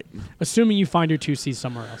 Assuming you find your 2C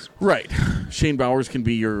somewhere else. Right. Shane Bowers can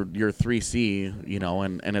be your 3C,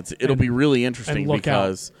 and it'll be really interesting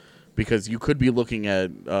because you could be looking at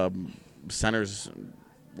centers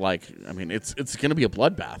it's going to be a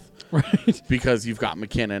bloodbath. Right. Because you've got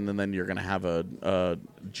McKinnon, and then you're going to have a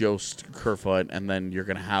Jost Kerfoot, and then you're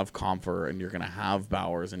going to have Comfer, and you're going to have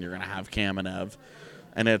Bowers, and you're going to have Kamenev.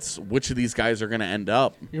 And it's which of these guys are going to end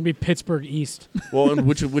up. You're going to be Pittsburgh East. Well, and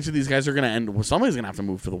which of these guys are going to end. Well, somebody's going to have to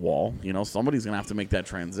move to the wall. Somebody's going to have to make that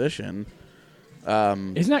transition.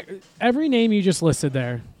 Isn't that every name you just listed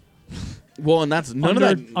there? Well, and that's none of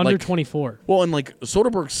that. Under 24. Well, and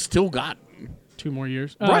Soderberg's still got 2 more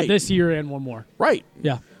years. Right. This year and 1 more. Right.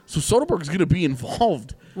 Yeah. So Soderberg's going to be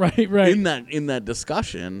involved, right, in that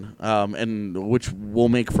discussion, and which will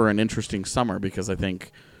make for an interesting summer because I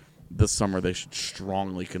think this summer they should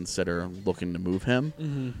strongly consider looking to move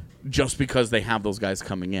him, just because they have those guys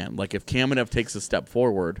coming in. Like if Kamenev takes a step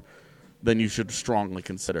forward, then you should strongly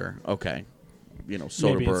consider Soderberg.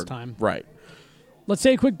 Maybe it's time. Right. Let's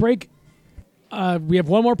take a quick break. We have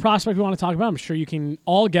one more prospect we want to talk about. I'm sure you can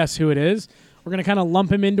all guess who it is. We're going to kind of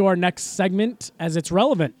lump him into our next segment as it's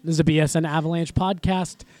relevant. This is a BSN Avalanche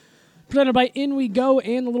podcast presented by In We Go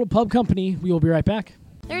and the Little Pub Company. We will be right back.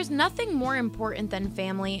 There's nothing more important than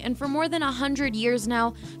family, and for more than 100 years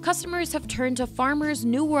now, customers have turned to Farmers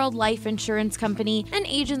New World Life Insurance Company and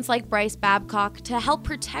agents like Bryce Babcock to help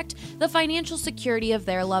protect the financial security of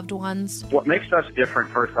their loved ones. What makes us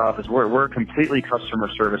different, first off, is we're completely customer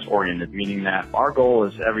service oriented, meaning that our goal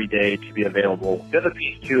is every day to be available. The other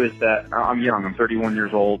piece, too, is that I'm young. I'm 31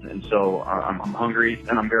 years old, and so I'm hungry,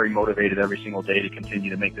 and I'm very motivated every single day to continue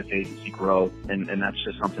to make this agency grow, and that's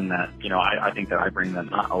just something that, I think that I bring that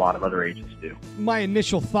not a lot of other agents do. My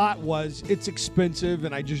initial thought was it's expensive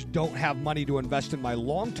and I just don't have money to invest in my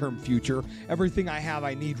long-term future. Everything I have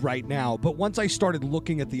I need right now. But once I started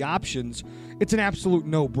looking at the options, it's an absolute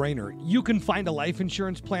no-brainer. You can find a life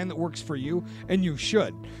insurance plan that works for you, and you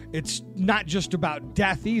should. It's not just about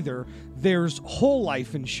death either. There's whole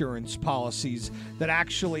life insurance policies that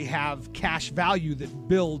actually have cash value that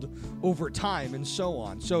build over time and so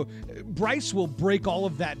on. So Bryce will break all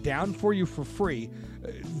of that down for you for free.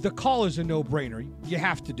 The call is a no-brainer. You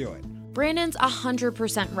have to do it. Brandon's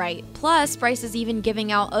 100% right. Plus, Bryce is even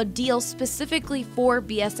giving out a deal specifically for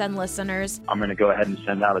BSN listeners. I'm going to go ahead and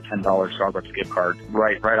send out a $10 Starbucks gift card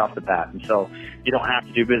right off the bat. And so you don't have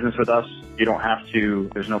to do business with us. You don't have to,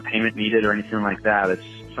 there's no payment needed or anything like that. It's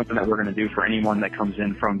something that we're going to do for anyone that comes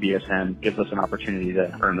in from BSN, gives us an opportunity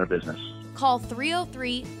to earn their business. Call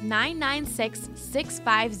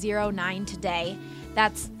 303-996-6509 today.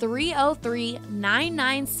 That's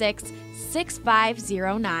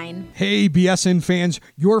 303-996-6509. Hey, BSN fans,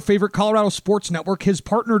 your favorite Colorado sports network has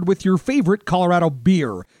partnered with your favorite Colorado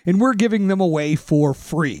beer, and we're giving them away for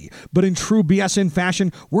free. But in true BSN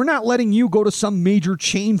fashion, we're not letting you go to some major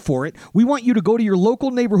chain for it. We want you to go to your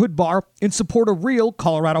local neighborhood bar and support a real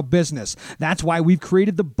Colorado business. That's why we've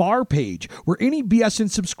created the bar page, where any BSN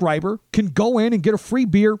subscriber can go in and get a free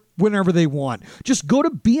beer whenever they want. Just go to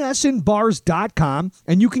bsnbars.com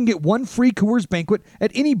and you can get one free Coors Banquet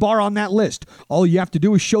at any bar on that list. All you have to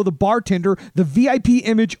do is show the bartender the VIP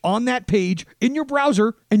image on that page in your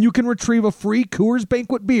browser, and you can retrieve a free Coors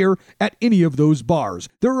Banquet beer at any of those bars.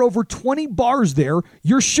 There are over 20 bars there.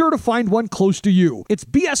 You're sure to find one close to you. It's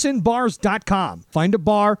bsnbars.com. Find a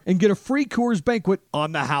bar and get a free Coors Banquet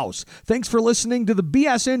on the house. Thanks for listening to the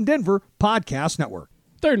BSN Denver Podcast Network.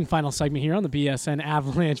 Third and final segment here on the BSN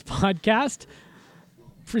Avalanche Podcast,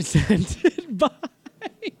 presented by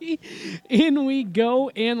In We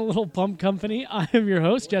Go and a Little Pump Company. I am your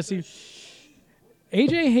host, Jesse.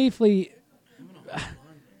 AJ Haefele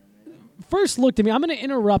first looked at me. I'm going to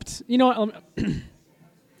interrupt. You know what?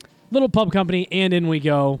 Little Pump Company and In We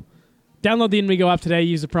Go. Download the In We Go app today.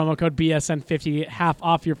 Use the promo code BSN50, half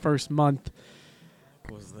off your first month.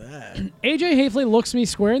 What was that? AJ Haefele looks me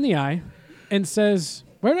square in the eye and says,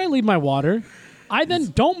 "Where did I leave my water?" I then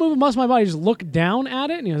don't move a muscle of my body, just look down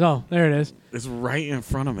at it, and he goes, "Oh, there it is." It's right in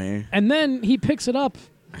front of me. And then he picks it up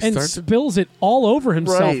and spills it all over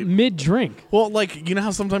himself mid-drink. Well, like, you know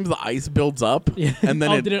how sometimes the ice builds up? Yeah. And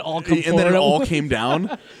then did it all come and then it all forward? came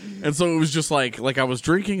down? And so it was just like I was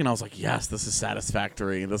drinking, and I was like, yes, this is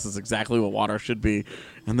satisfactory. This is exactly what water should be.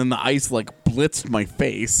 And then the ice, blitzed my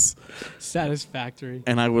face. Satisfactory.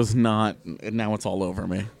 And I was not, and now it's all over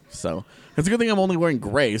me. So it's a good thing I'm only wearing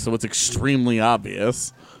gray, so it's extremely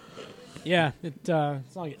obvious. Yeah, it's not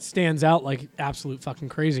like it stands out like absolute fucking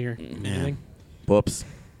crazy or anything. Whoops.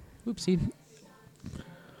 Oopsie.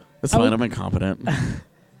 That's fine. I'm incompetent.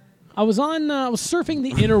 I was surfing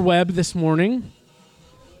the interweb this morning,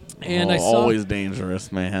 and I saw always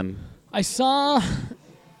dangerous, man. I saw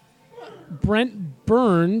Brent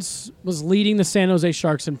Burns was leading the San Jose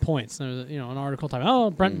Sharks in points. There was an article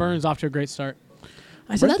talking, Brent Burns off to a great start.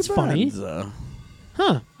 I said, that's funny.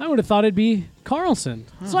 I would have thought it'd be Carlson.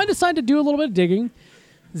 So I decided to do a little bit of digging.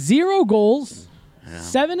 0 goals,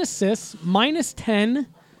 7 assists, -10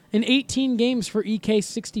 in 18 games for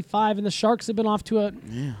EK65, and the Sharks have been off to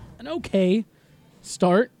an okay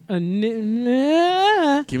start. Give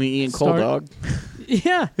me Ian Cole, dog.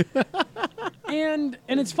 Yeah. and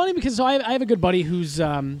it's funny because I have a good buddy who's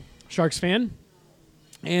Sharks fan,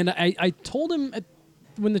 and I told him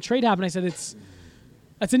when the trade happened, I said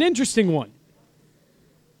that's an interesting one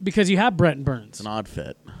because you have Brent Burns. It's an odd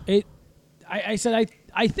fit. I said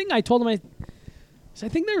I think I told him I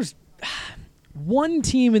think there's two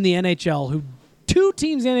teams in the NHL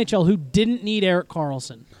who didn't need Erik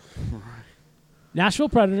Karlsson. Right. Nashville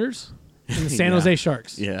Predators and the San Jose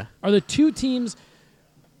Sharks. Yeah. Are the two teams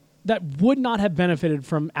that would not have benefited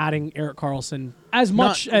from adding Erik Karlsson as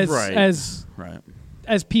much as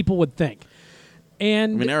people would think.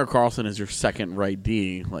 And I mean, Erik Karlsson is your second right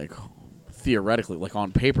D, theoretically,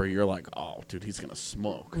 on paper, you're like, oh, dude, he's going to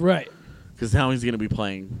smoke. Right. Because now he's going to be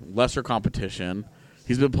playing lesser competition.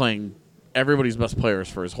 He's been playing everybody's best players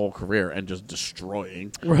for his whole career and just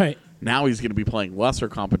destroying. Right. Now he's going to be playing lesser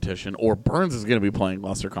competition, or Burns is going to be playing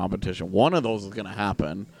lesser competition. One of those is going to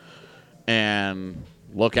happen, and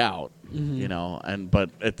look out, but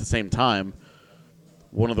at the same time,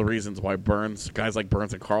 one of the reasons why guys like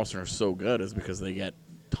Burns and Carlson are so good is because they get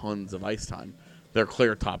tons of ice time. They're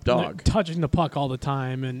clear top dog. They're touching the puck all the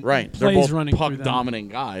time, and right. plays They're both running through them. puck-dominant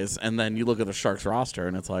guys, and then you look at the Sharks roster,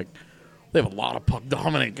 and it's like they have a lot of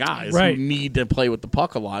puck-dominant guys right. who need to play with the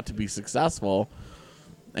puck a lot to be successful,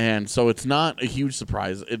 and so it's not a huge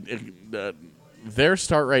surprise. Their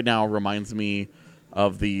start right now reminds me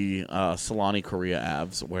of the Solani Korea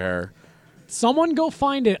Avs, where someone go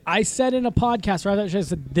find it. I said in a podcast right after I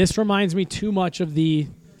said this reminds me too much of the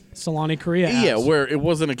Solani Korea Avs. Yeah, where it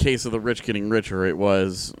wasn't a case of the rich getting richer. It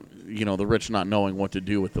was, the rich not knowing what to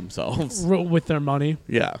do with themselves. With their money.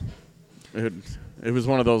 Yeah. It was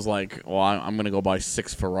one of those like, well, I'm going to go buy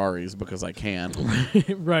 6 Ferraris because I can.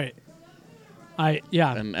 Right.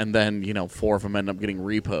 And then, 4 of them end up getting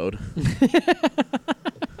repoed.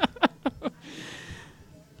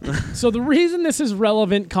 So the reason this is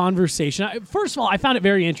relevant conversation, first of all, I found it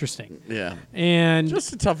very interesting. Yeah. And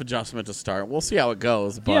just a tough adjustment to start. We'll see how it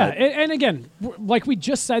goes. But yeah, and again, like we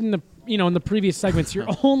just said in the previous segments, you're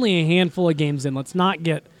only a handful of games in. Let's not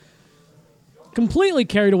get completely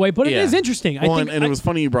carried away, but it is interesting. Well, I think it was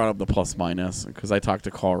funny you brought up the plus minus, because I talked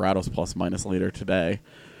to Colorado's plus minus later today,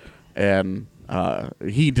 and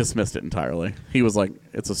he dismissed it entirely. He was like,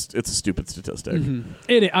 "It's a stupid statistic." Mm-hmm.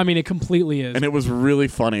 It completely is. And it was really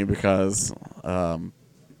funny because, you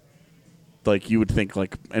would think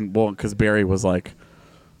because Barrie was like,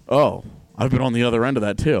 "Oh, I've been on the other end of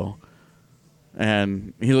that too,"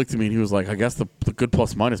 and he looked at me and he was like, "I guess the good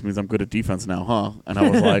plus minus means I'm good at defense now, huh?" And I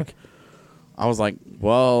was like,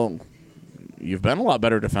 "Well, you've been a lot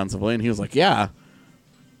better defensively," and he was like, "Yeah."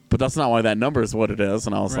 But that's not why that number is what it is.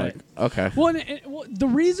 And I was like, okay. Well, the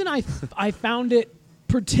reason I found it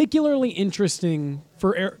particularly interesting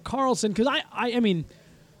for Erik Karlsson, because I mean,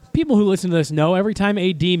 people who listen to this know every time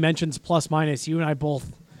AD mentions plus minus, you and I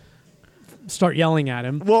both start yelling at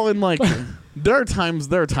him. Well, and there are times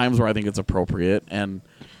where I think it's appropriate, and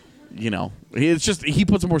it's just he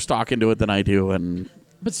puts more stock into it than I do, and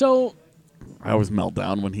I always melt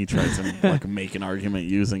down when he tries to make an argument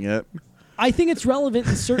using it. I think it's relevant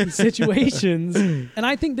in certain situations, and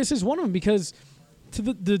I think this is one of them, because to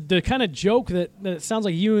the kind of joke that it sounds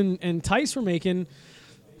like you and Tice were making,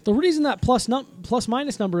 the reason that plus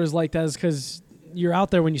minus number is like that is because you're out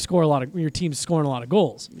there when your team's scoring a lot of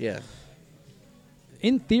goals. Yeah.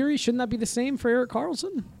 In theory, shouldn't that be the same for Erik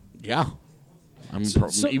Karlsson? Yeah.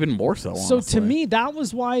 Even more so, honestly. So to me, that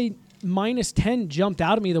was why minus 10 jumped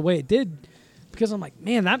out at me the way it did, because I'm like,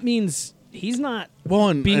 man, that means he's not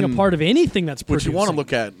being a part of anything that's producing. But you want to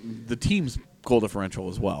look at the team's goal differential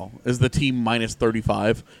as well. Is the team minus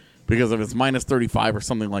 35? Because if it's minus 35 or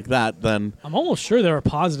something like that, then I'm almost sure they're a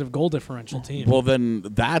positive goal differential team. Well, then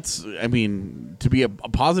to be a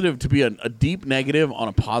deep negative on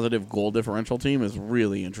a positive goal differential team is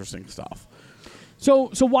really interesting stuff. So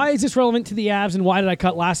why is this relevant to the Avs, and why did I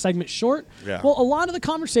cut last segment short? Yeah. Well, a lot of the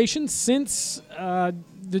conversation since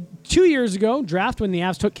the 2 years ago draft, when the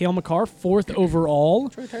Avs took Cale Makar 4th overall.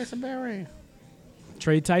 Trade Tyson Barrie.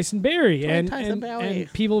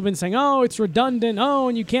 And people have been saying, oh, it's redundant. Oh,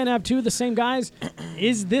 and you can't have two of the same guys.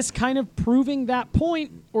 Is this kind of proving that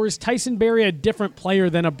point, or is Tyson Barrie a different player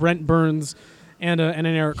than a Brent Burns and an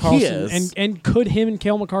Erik Karlsson? He is. And could him and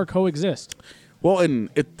Cale Makar coexist? Well, and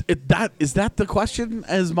is that the question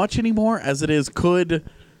as much anymore as it is could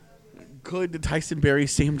Tyson Barrie,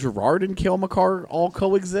 Sam Girard, and Cale Makar all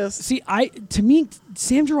coexist? See, to me,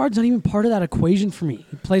 Sam Girard's not even part of that equation for me.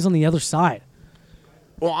 He plays on the other side.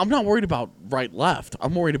 Well, I'm not worried about right-left.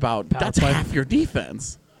 I'm worried about that's half your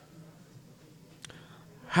defense.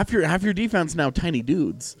 Half your defense now, tiny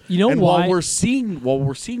dudes. You know and why? While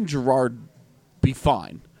we're seeing Girard be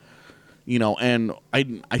fine, and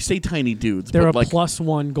I say tiny dudes. They're but a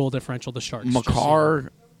 +1 goal differential. The Sharks.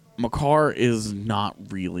 Makar is not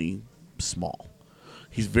really small.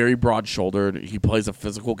 He's very broad-shouldered. He plays a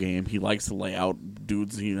physical game. He likes to lay out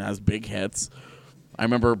dudes. He has big hits. I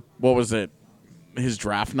remember, what was it? His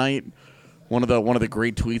draft night. One of the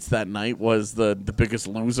great tweets that night was the biggest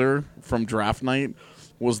loser from draft night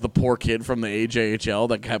was the poor kid from the AJHL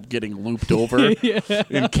that kept getting looped over,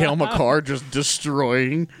 and Cale Makar just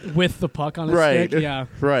destroying with the puck on his stick. Yeah,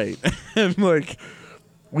 right. And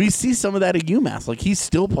we see some of that at UMass. He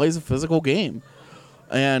still plays a physical game,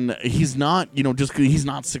 and he's not he's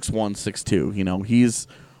not 6'1", 6'2". He's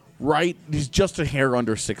right? He's just a hair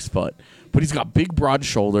under 6 foot, but he's got big, broad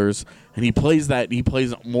shoulders, and he plays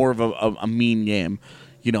more of a mean game,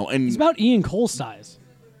 And he's about Ian Cole's size.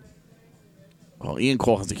 Well, Ian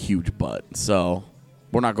Cole has a huge butt, so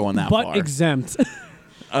we're not going that far. Butt exempt.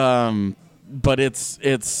 But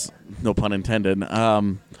it's no pun intended.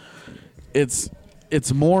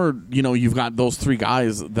 It's more, you've got those 3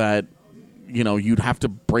 guys that, you'd have to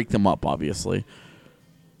break them up, obviously.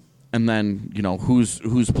 And then,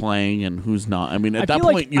 who's playing and who's not. I mean, at that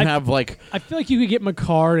point, have I feel like you could get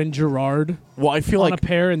Makar and Girard on a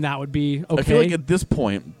pair, and that would be okay. I feel like at this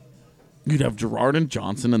point, you'd have Girard and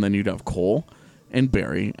Johnson, and then you'd have Cole and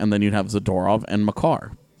Barrie, and then you'd have Zadorov and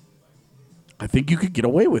Makar. I think you could get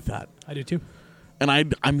away with that. I do, too. And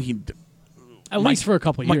I mean... At least for a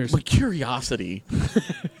couple of years. My curiosity,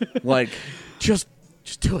 just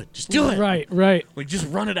do it. Just do it. Right. Just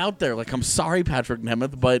run it out there. I'm sorry, Patrick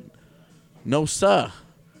Nemeth, but no, sir.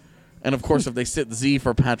 And, of course, if they sit Z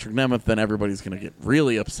for Patrick Nemeth, then everybody's going to get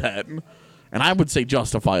really upset. And I would say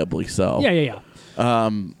justifiably so. Yeah.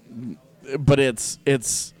 But it's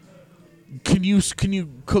can you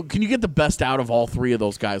get the best out of all 3 of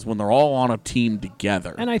those guys when they're all on a team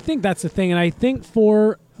together? And I think that's the thing. And I think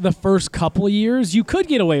for the first couple of years, you could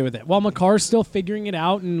get away with it while Makar's still figuring it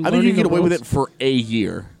out. And I think you can get away with it for a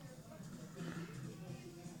year.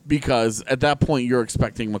 Because at that point, you're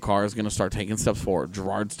expecting Makar is going to start taking steps forward.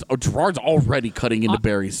 Girard's already cutting into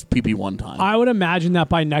Barrie's PP1 time. I would imagine that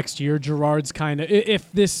by next year, Girard's kind of,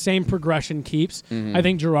 if this same progression keeps, I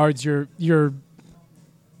think Girard's your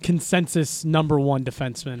consensus number 1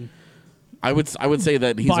 defenseman. I would say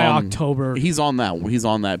that he's by on October. He's on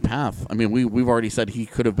that path. I mean, we've already said he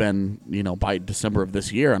could have been by December of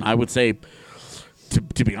this year, and I would say.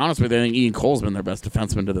 To be honest with you, I think Ian Cole's been their best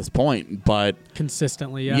defenseman to this point, but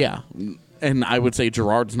consistently, yeah. Yeah, and I would say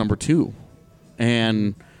Girard's number 2,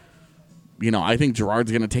 and I think Girard's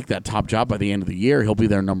going to take that top job by the end of the year. He'll be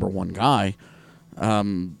their number 1 guy, but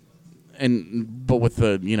with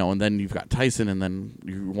the and then you've got Tyson, and then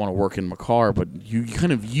you want to work in Makar, but you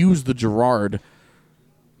kind of use the Girard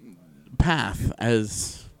path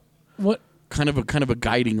as what kind of a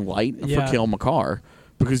guiding light for Cale Makar.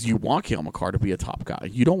 Because you want Cale Makar to be a top guy.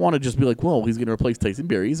 You don't want to just be like, well, he's going to replace Tyson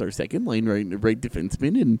Barrie. He's our second lane right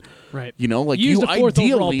defenseman. And, you used a 4th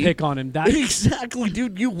overall pick on him. Exactly,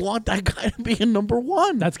 dude. You want that guy to be a number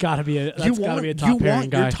 1. That's got to be a top pairing guy. You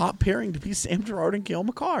want your top pairing to be Sam Girard and Cale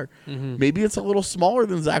Makar. Maybe it's a little smaller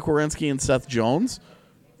than Zach Werenski and Seth Jones.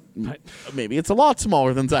 Maybe it's a lot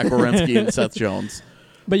smaller than Zach Werenski and Seth Jones.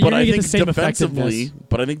 But you're going to get the same effectiveness.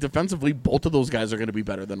 But I think defensively, both of those guys are going to be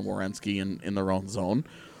better than Werenski in their own zone.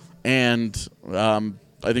 And I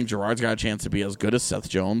think Girard's got a chance to be as good as Seth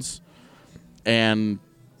Jones. And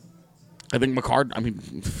I think Makar, I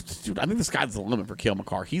think the sky's the limit for Cale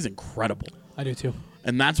Makar. He's incredible. I do too.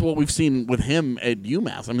 And that's what we've seen with him at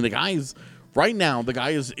UMass. I mean, the guy is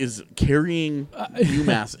carrying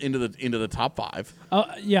UMass into the top 5.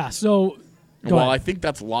 Yeah, so... I think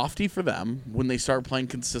that's lofty for them when they start playing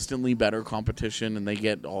consistently better competition and they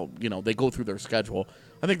get they go through their schedule.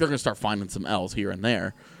 I think they're going to start finding some L's here and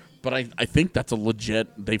there. But I think that's a legit,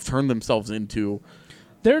 they've turned themselves into.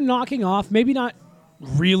 They're knocking off, maybe not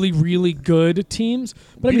really, really good teams.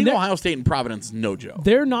 But beating Ohio State and Providence, no joke.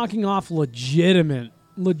 They're knocking off legitimate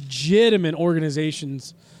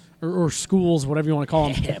organizations or schools, whatever you want to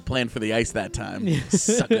call them. Playing for the ice that time,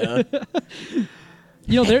 sucker.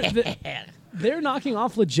 They're knocking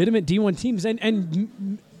off legitimate D1 teams,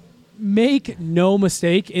 and make no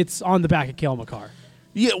mistake, it's on the back of Cale Makar.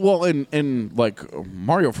 Yeah, well, and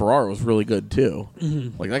Mario Ferraro was really good too.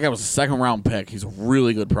 Mm-hmm. That guy was a 2nd round pick. He's a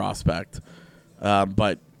really good prospect,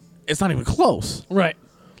 but it's not even close. Right.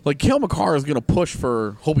 Cale Makar is going to push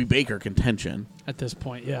for Hobie Baker contention at this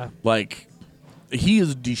point. Yeah. He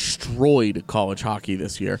has destroyed college hockey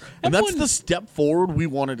this year, and that's the step forward we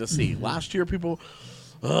wanted to see. Mm-hmm. Last year, people.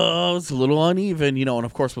 It's a little uneven, and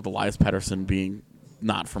of course with Elias Pettersson being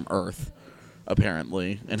not from Earth,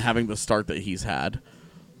 apparently, and having the start that he's had.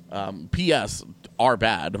 P.S. Our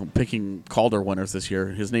bad, picking Calder winners this year.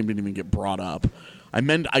 His name didn't even get brought up. I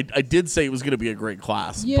did say it was going to be a great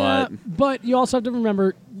class. Yeah, but you also have to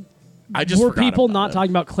remember, were people not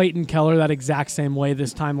talking about Clayton Keller that exact same way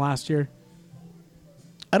this time last year?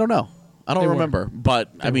 I don't know. I don't remember.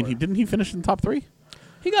 But, didn't he finish in the top 3?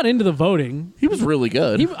 He got into the voting. He was really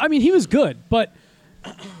good. He was good, but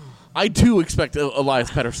I do expect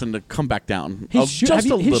Elias Pettersson to come back down just a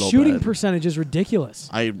little bit. His shooting percentage is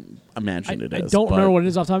ridiculous. I imagine it is. I don't remember what it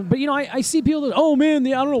is off the top. But, I see people that, I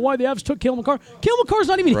don't know why the Avs took Cale Makar. Cale Makar's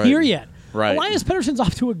not even here yet. Right. Elias Pettersson's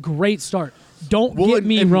off to a great start. Don't get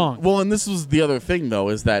me wrong. Well, and this was the other thing, though,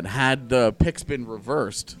 is that had the picks been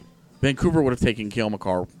reversed, Vancouver would have taken Cale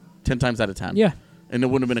Makar 10 times out of 10. Yeah. And it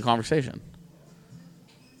wouldn't have been a conversation.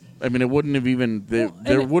 I mean, it wouldn't have even...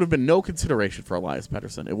 There would have been no consideration for Elias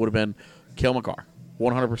Pettersson. It would have been Cale Makar,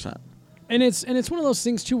 100%. And it's one of those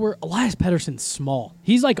things, too, where Elias Pettersson's small.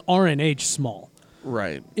 He's like RNH small.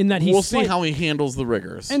 Right. In that he's we'll see how he handles the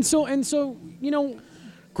rigors. And so you know...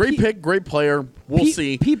 Great pick, great player. We'll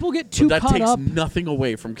see. People get too but caught that up. takes nothing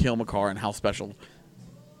away from Cale Makar and how special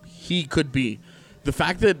he could be. The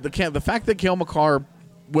fact that Cale Makar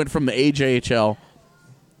went from the AJHL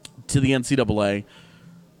to the NCAA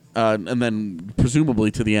and then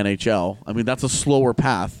presumably to the NHL, I mean, that's a slower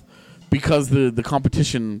path because the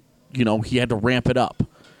competition, you know, he had to ramp it up.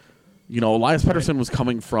 You know, Elias Pettersson was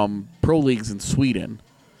coming from pro leagues in Sweden.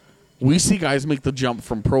 We see guys make the jump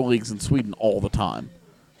from pro leagues in Sweden all the time.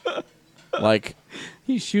 Like,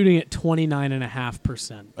 he's shooting at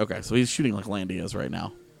 29.5%. Okay, so he's shooting like Landy is right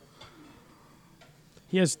now.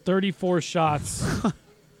 He has 34 shots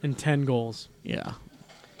and 10 goals. Yeah.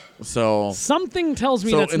 So something tells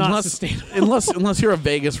me that's not sustainable. unless you're a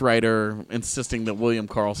Vegas writer insisting that William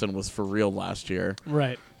Karlsson was for real last year,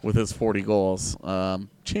 right? With his 40 goals,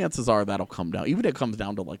 chances are that'll come down. Even if it comes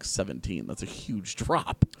down to like 17, that's a huge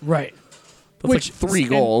drop. Right. That's like 3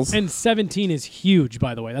 goals. And 17 is huge,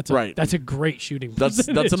 by the way. That's a great shooting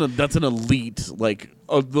percentage. That's an elite, like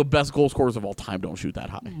the best goal scorers of all time don't shoot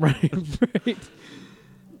that high. Right.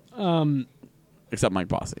 Except Mike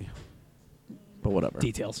Bossy. But whatever.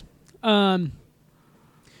 Details.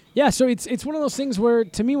 Yeah, so it's one of those things where,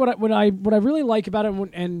 to me, what I really like about it,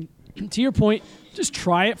 and to your point, just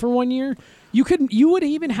try it for 1 year. You would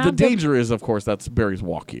even have the danger is, of course, that's Barrie's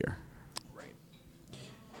walk year.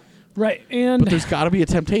 Right, and but there's got to be a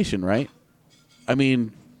temptation, right? I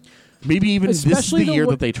mean, maybe even this is the year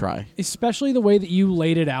that they try. Especially the way that you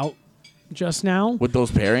laid it out just now. With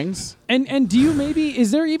those pairings? And do you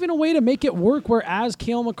is there even a way to make it work where as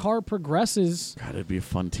Cale Makar progresses... God, it'd be a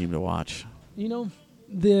fun team to watch. You know,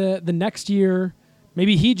 the next year,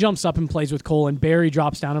 maybe he jumps up and plays with Cole and Barrie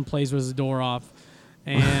drops down and plays with Zadorov.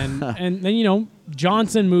 And and then, you know,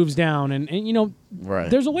 Johnson moves down and you know, right.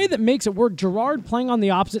 There's a way that makes it work. Girard playing on the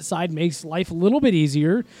opposite side makes life a little bit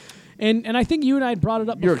easier. And I think you and I had brought it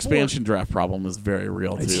up Your before. expansion draft problem is very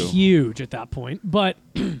real, It's too. huge at that point. But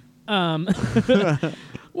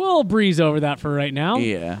we'll breeze over that for right now.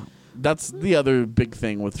 Yeah. That's the other big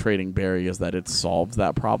thing with trading Barrie is that it solves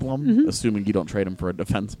that problem, assuming you don't trade him for a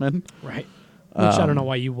defenseman. Right. Which I don't know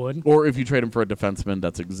why you would. Or if you trade him for a defenseman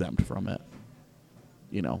that's exempt from it.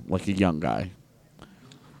 You know, like a young guy.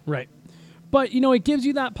 Right. But, you know, it gives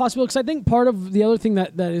you that possibility. Because I think part of the other thing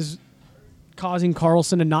that is causing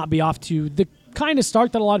Karlsson to not be off to the kind of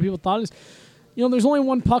start that a lot of people thought is, you know, there's only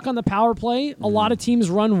one puck on the power play. A lot of teams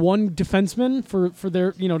run one defenseman for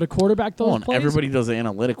their, you know, to quarterback those plays. Everybody does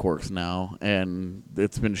analytic works now, and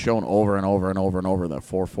it's been shown over and over and over and over that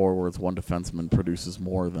 4 forwards, 1 defenseman produces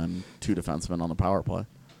more than 2 defensemen on the power play.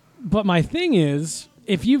 But my thing is,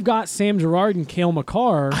 if you've got Sam Girard and Cale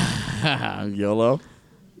Makar... YOLO?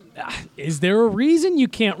 Is there a reason you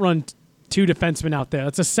can't run 2 defensemen out there?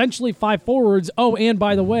 That's essentially 5 forwards. Oh, and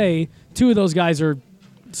by the way, 2 of those guys are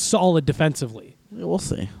solid defensively. Yeah, we'll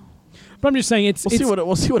see. But I'm just saying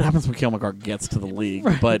we'll see what happens when Cale Makar gets to the league.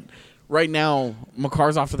 Right. But right now,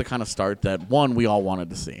 Makar's off to the kind of start that, one, we all wanted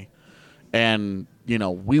to see. And, you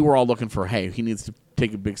know, we were all looking for, hey, he needs to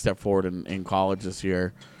take a big step forward in college this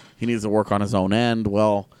year. He needs to work on his own end.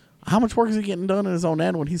 Well, how much work is he getting done in his own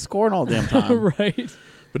end when he's scoring all damn time? Right.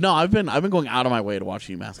 But no, I've been going out of my way to watch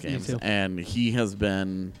UMass games, and he has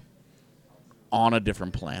been on a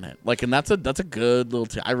different planet. Like, and that's a good little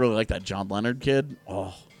I really like that John Leonard kid.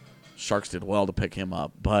 Oh, Sharks did well to pick him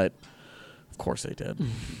up, but of course they did.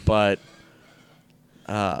 But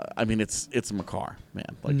I mean, it's Makar,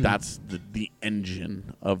 man. Like that's the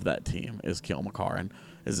engine of that team is Cale Makar, and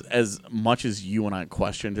as much as you and I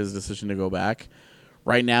questioned his decision to go back,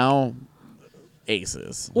 right now,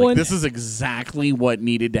 aces. Well, like, this is exactly what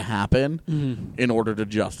needed to happen in order to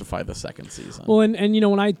justify the second season. Well, and you know,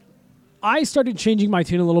 when I started changing my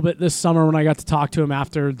tune a little bit this summer when I got to talk to him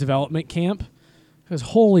after development camp, because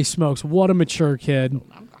holy smokes, what a mature kid,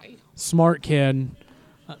 smart kid,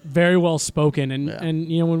 very well spoken,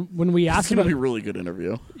 and you know, when we asked him, it's gonna be a really good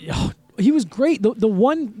interview. He was great. The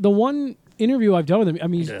one interview I've done with him, I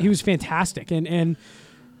mean, he was fantastic, and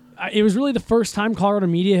it was really the first time Colorado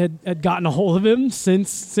media had gotten a hold of him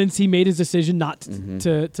since he made his decision not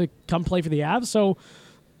to come play for the Avs. So,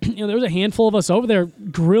 you know, there was a handful of us over there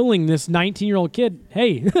grilling this 19-year-old kid.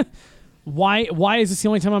 Hey, why is this the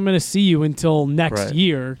only time I'm going to see you until next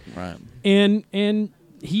year? Right. And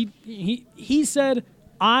he said,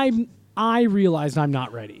 I realized I'm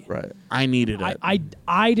not ready. Right. I needed it.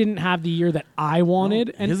 I didn't have the year that I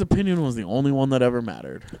wanted. And his opinion was the only one that ever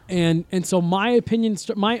mattered. And so my opinion,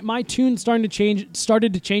 my tune started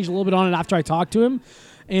to change a little bit on it after I talked to him.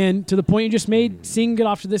 And to the point you just made, seeing it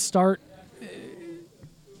off to this start,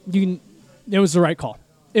 it was the right call.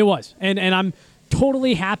 It was. And I'm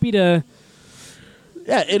totally happy to...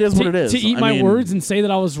 Yeah, it is what it is. To eat my words and say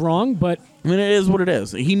that I was wrong, but... I mean, it is what it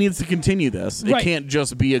is. He needs to continue this. Right. It can't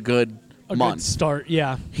just be a good month. Good start,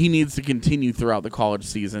 yeah. He needs to continue throughout the college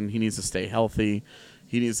season. He needs to stay healthy.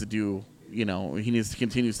 He needs to do, he needs to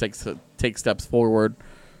continue to take steps forward.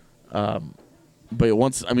 But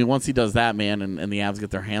once he does that, man, and the Avs get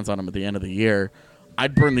their hands on him at the end of the year,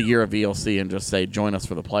 I'd burn the year of VLC and just say, join us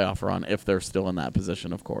for the playoff run if they're still in that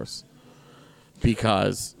position, of course.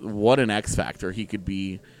 Because what an X factor he could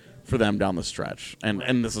be for them down the stretch.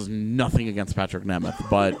 And this is nothing against Patrick Nemeth,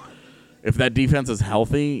 but if that defense is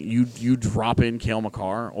healthy, you drop in Cale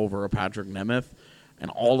Makar over a Patrick Nemeth, and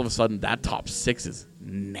all of a sudden that top six is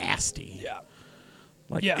nasty.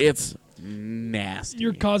 Yeah. It's nasty.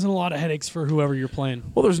 You're causing a lot of headaches for whoever you're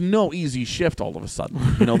playing. Well, there's no easy shift all of a sudden.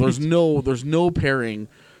 There's no pairing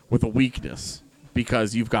with a weakness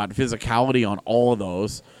because you've got physicality on all of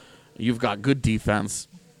those. You've got good defense,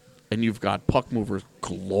 and you've got puck movers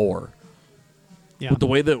galore. Yeah. With the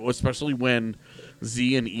way that, especially when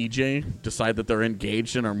Z and EJ decide that they're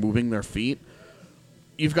engaged and are moving their feet,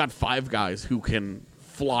 you've got 5 guys who can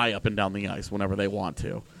fly up and down the ice whenever they want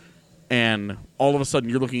to. And all of a sudden,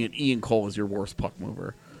 you're looking at Ian Cole as your worst puck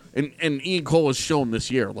mover. And Ian Cole has shown this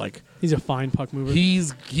year, he's a fine puck mover.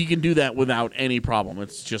 He can do that without any problem.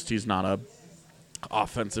 It's just he's not a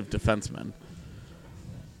offensive defenseman.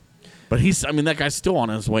 But that guy's still on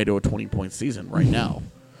his way to a 20-point season right now.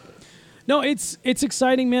 No, it's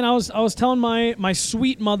exciting, man. I was telling my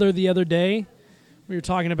sweet mother the other day, we were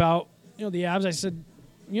talking about the Avs. I said,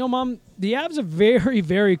 Mom, the Avs have very,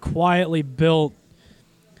 very quietly built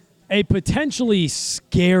a potentially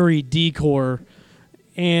scary decor,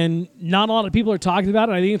 and not a lot of people are talking about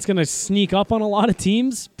it. I think it's going to sneak up on a lot of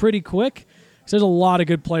teams pretty quick because there's a lot of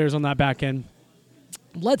good players on that back end.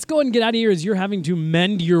 Let's go ahead and get out of here as you're having to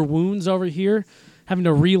mend your wounds over here, having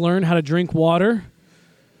to relearn how to drink water.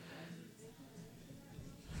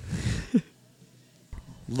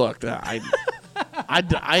 Look,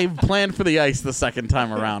 I planned for the ice the second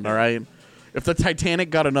time around, all right? If the Titanic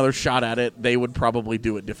got another shot at it, they would probably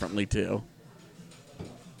do it differently too.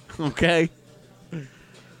 Okay?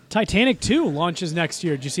 Titanic 2 launches next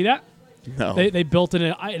year. Did you see that? No. They built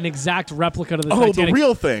an exact replica of the Titanic. Oh, the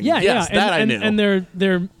real thing. Yeah, yes, yeah. That I knew. And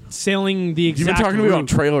they're sailing the exact You've been talking to me route. about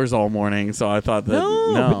trailers all morning, so I thought that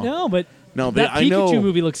No, that Pikachu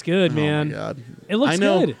movie looks good, man. Oh my God. It looks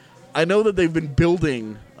good. I know that they've been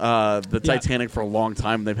building the Titanic for a long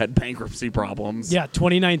time. They've had bankruptcy problems. Yeah,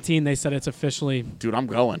 2019 they said it's officially. Dude, I'm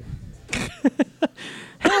going.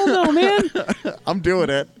 Hell no, man. I'm doing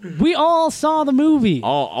it. We all saw the movie.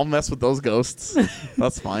 I'll mess with those ghosts.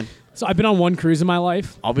 That's fine. So I've been on one cruise in my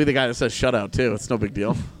life. I'll be the guy that says shutout too. It's no big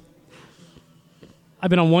deal. I've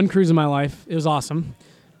been on one cruise in my life. It was awesome.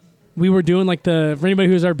 We were doing for anybody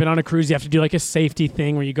who's ever been on a cruise, you have to do a safety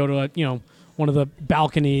thing where you go to one of the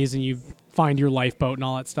balconies and you find your lifeboat and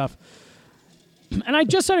all that stuff. And I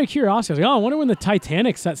just out of curiosity, I was like, I wonder when the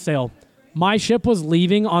Titanic set sail. My ship was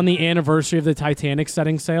leaving on the anniversary of the Titanic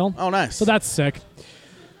setting sail. Oh, nice. So that's sick.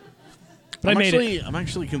 But I'm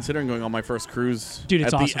actually considering going on my first cruise. Dude,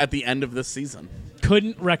 it's awesome. At the end of this season.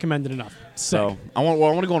 Couldn't recommend it enough. Sick. So I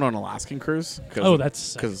want to go on an Alaskan cruise. That's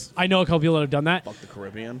sick. Because I know a couple people that have done that. Fuck the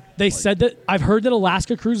Caribbean. They said that I've heard that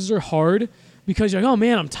Alaska cruises are hard because you're like, oh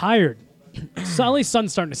man, I'm tired. Suddenly,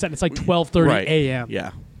 sun's starting to set. And it's 12:30 a.m.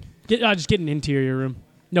 Yeah. Just get an interior room,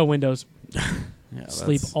 no windows.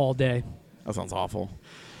 Sleep all day. That sounds awful.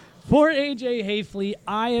 For AJ Haefele,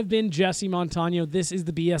 I have been Jesse Montano. This is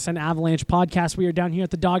the BSN Avalanche Podcast. We are down here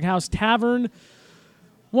at the Dog House Tavern,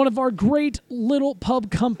 one of our great little pub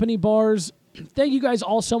company bars. Thank you guys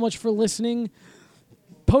all so much for listening.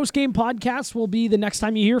 Post-game podcast will be the next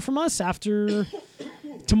time you hear from us after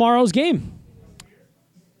tomorrow's game.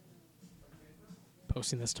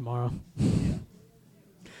 Posting this tomorrow.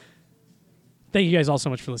 Thank you guys all so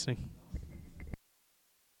much for listening.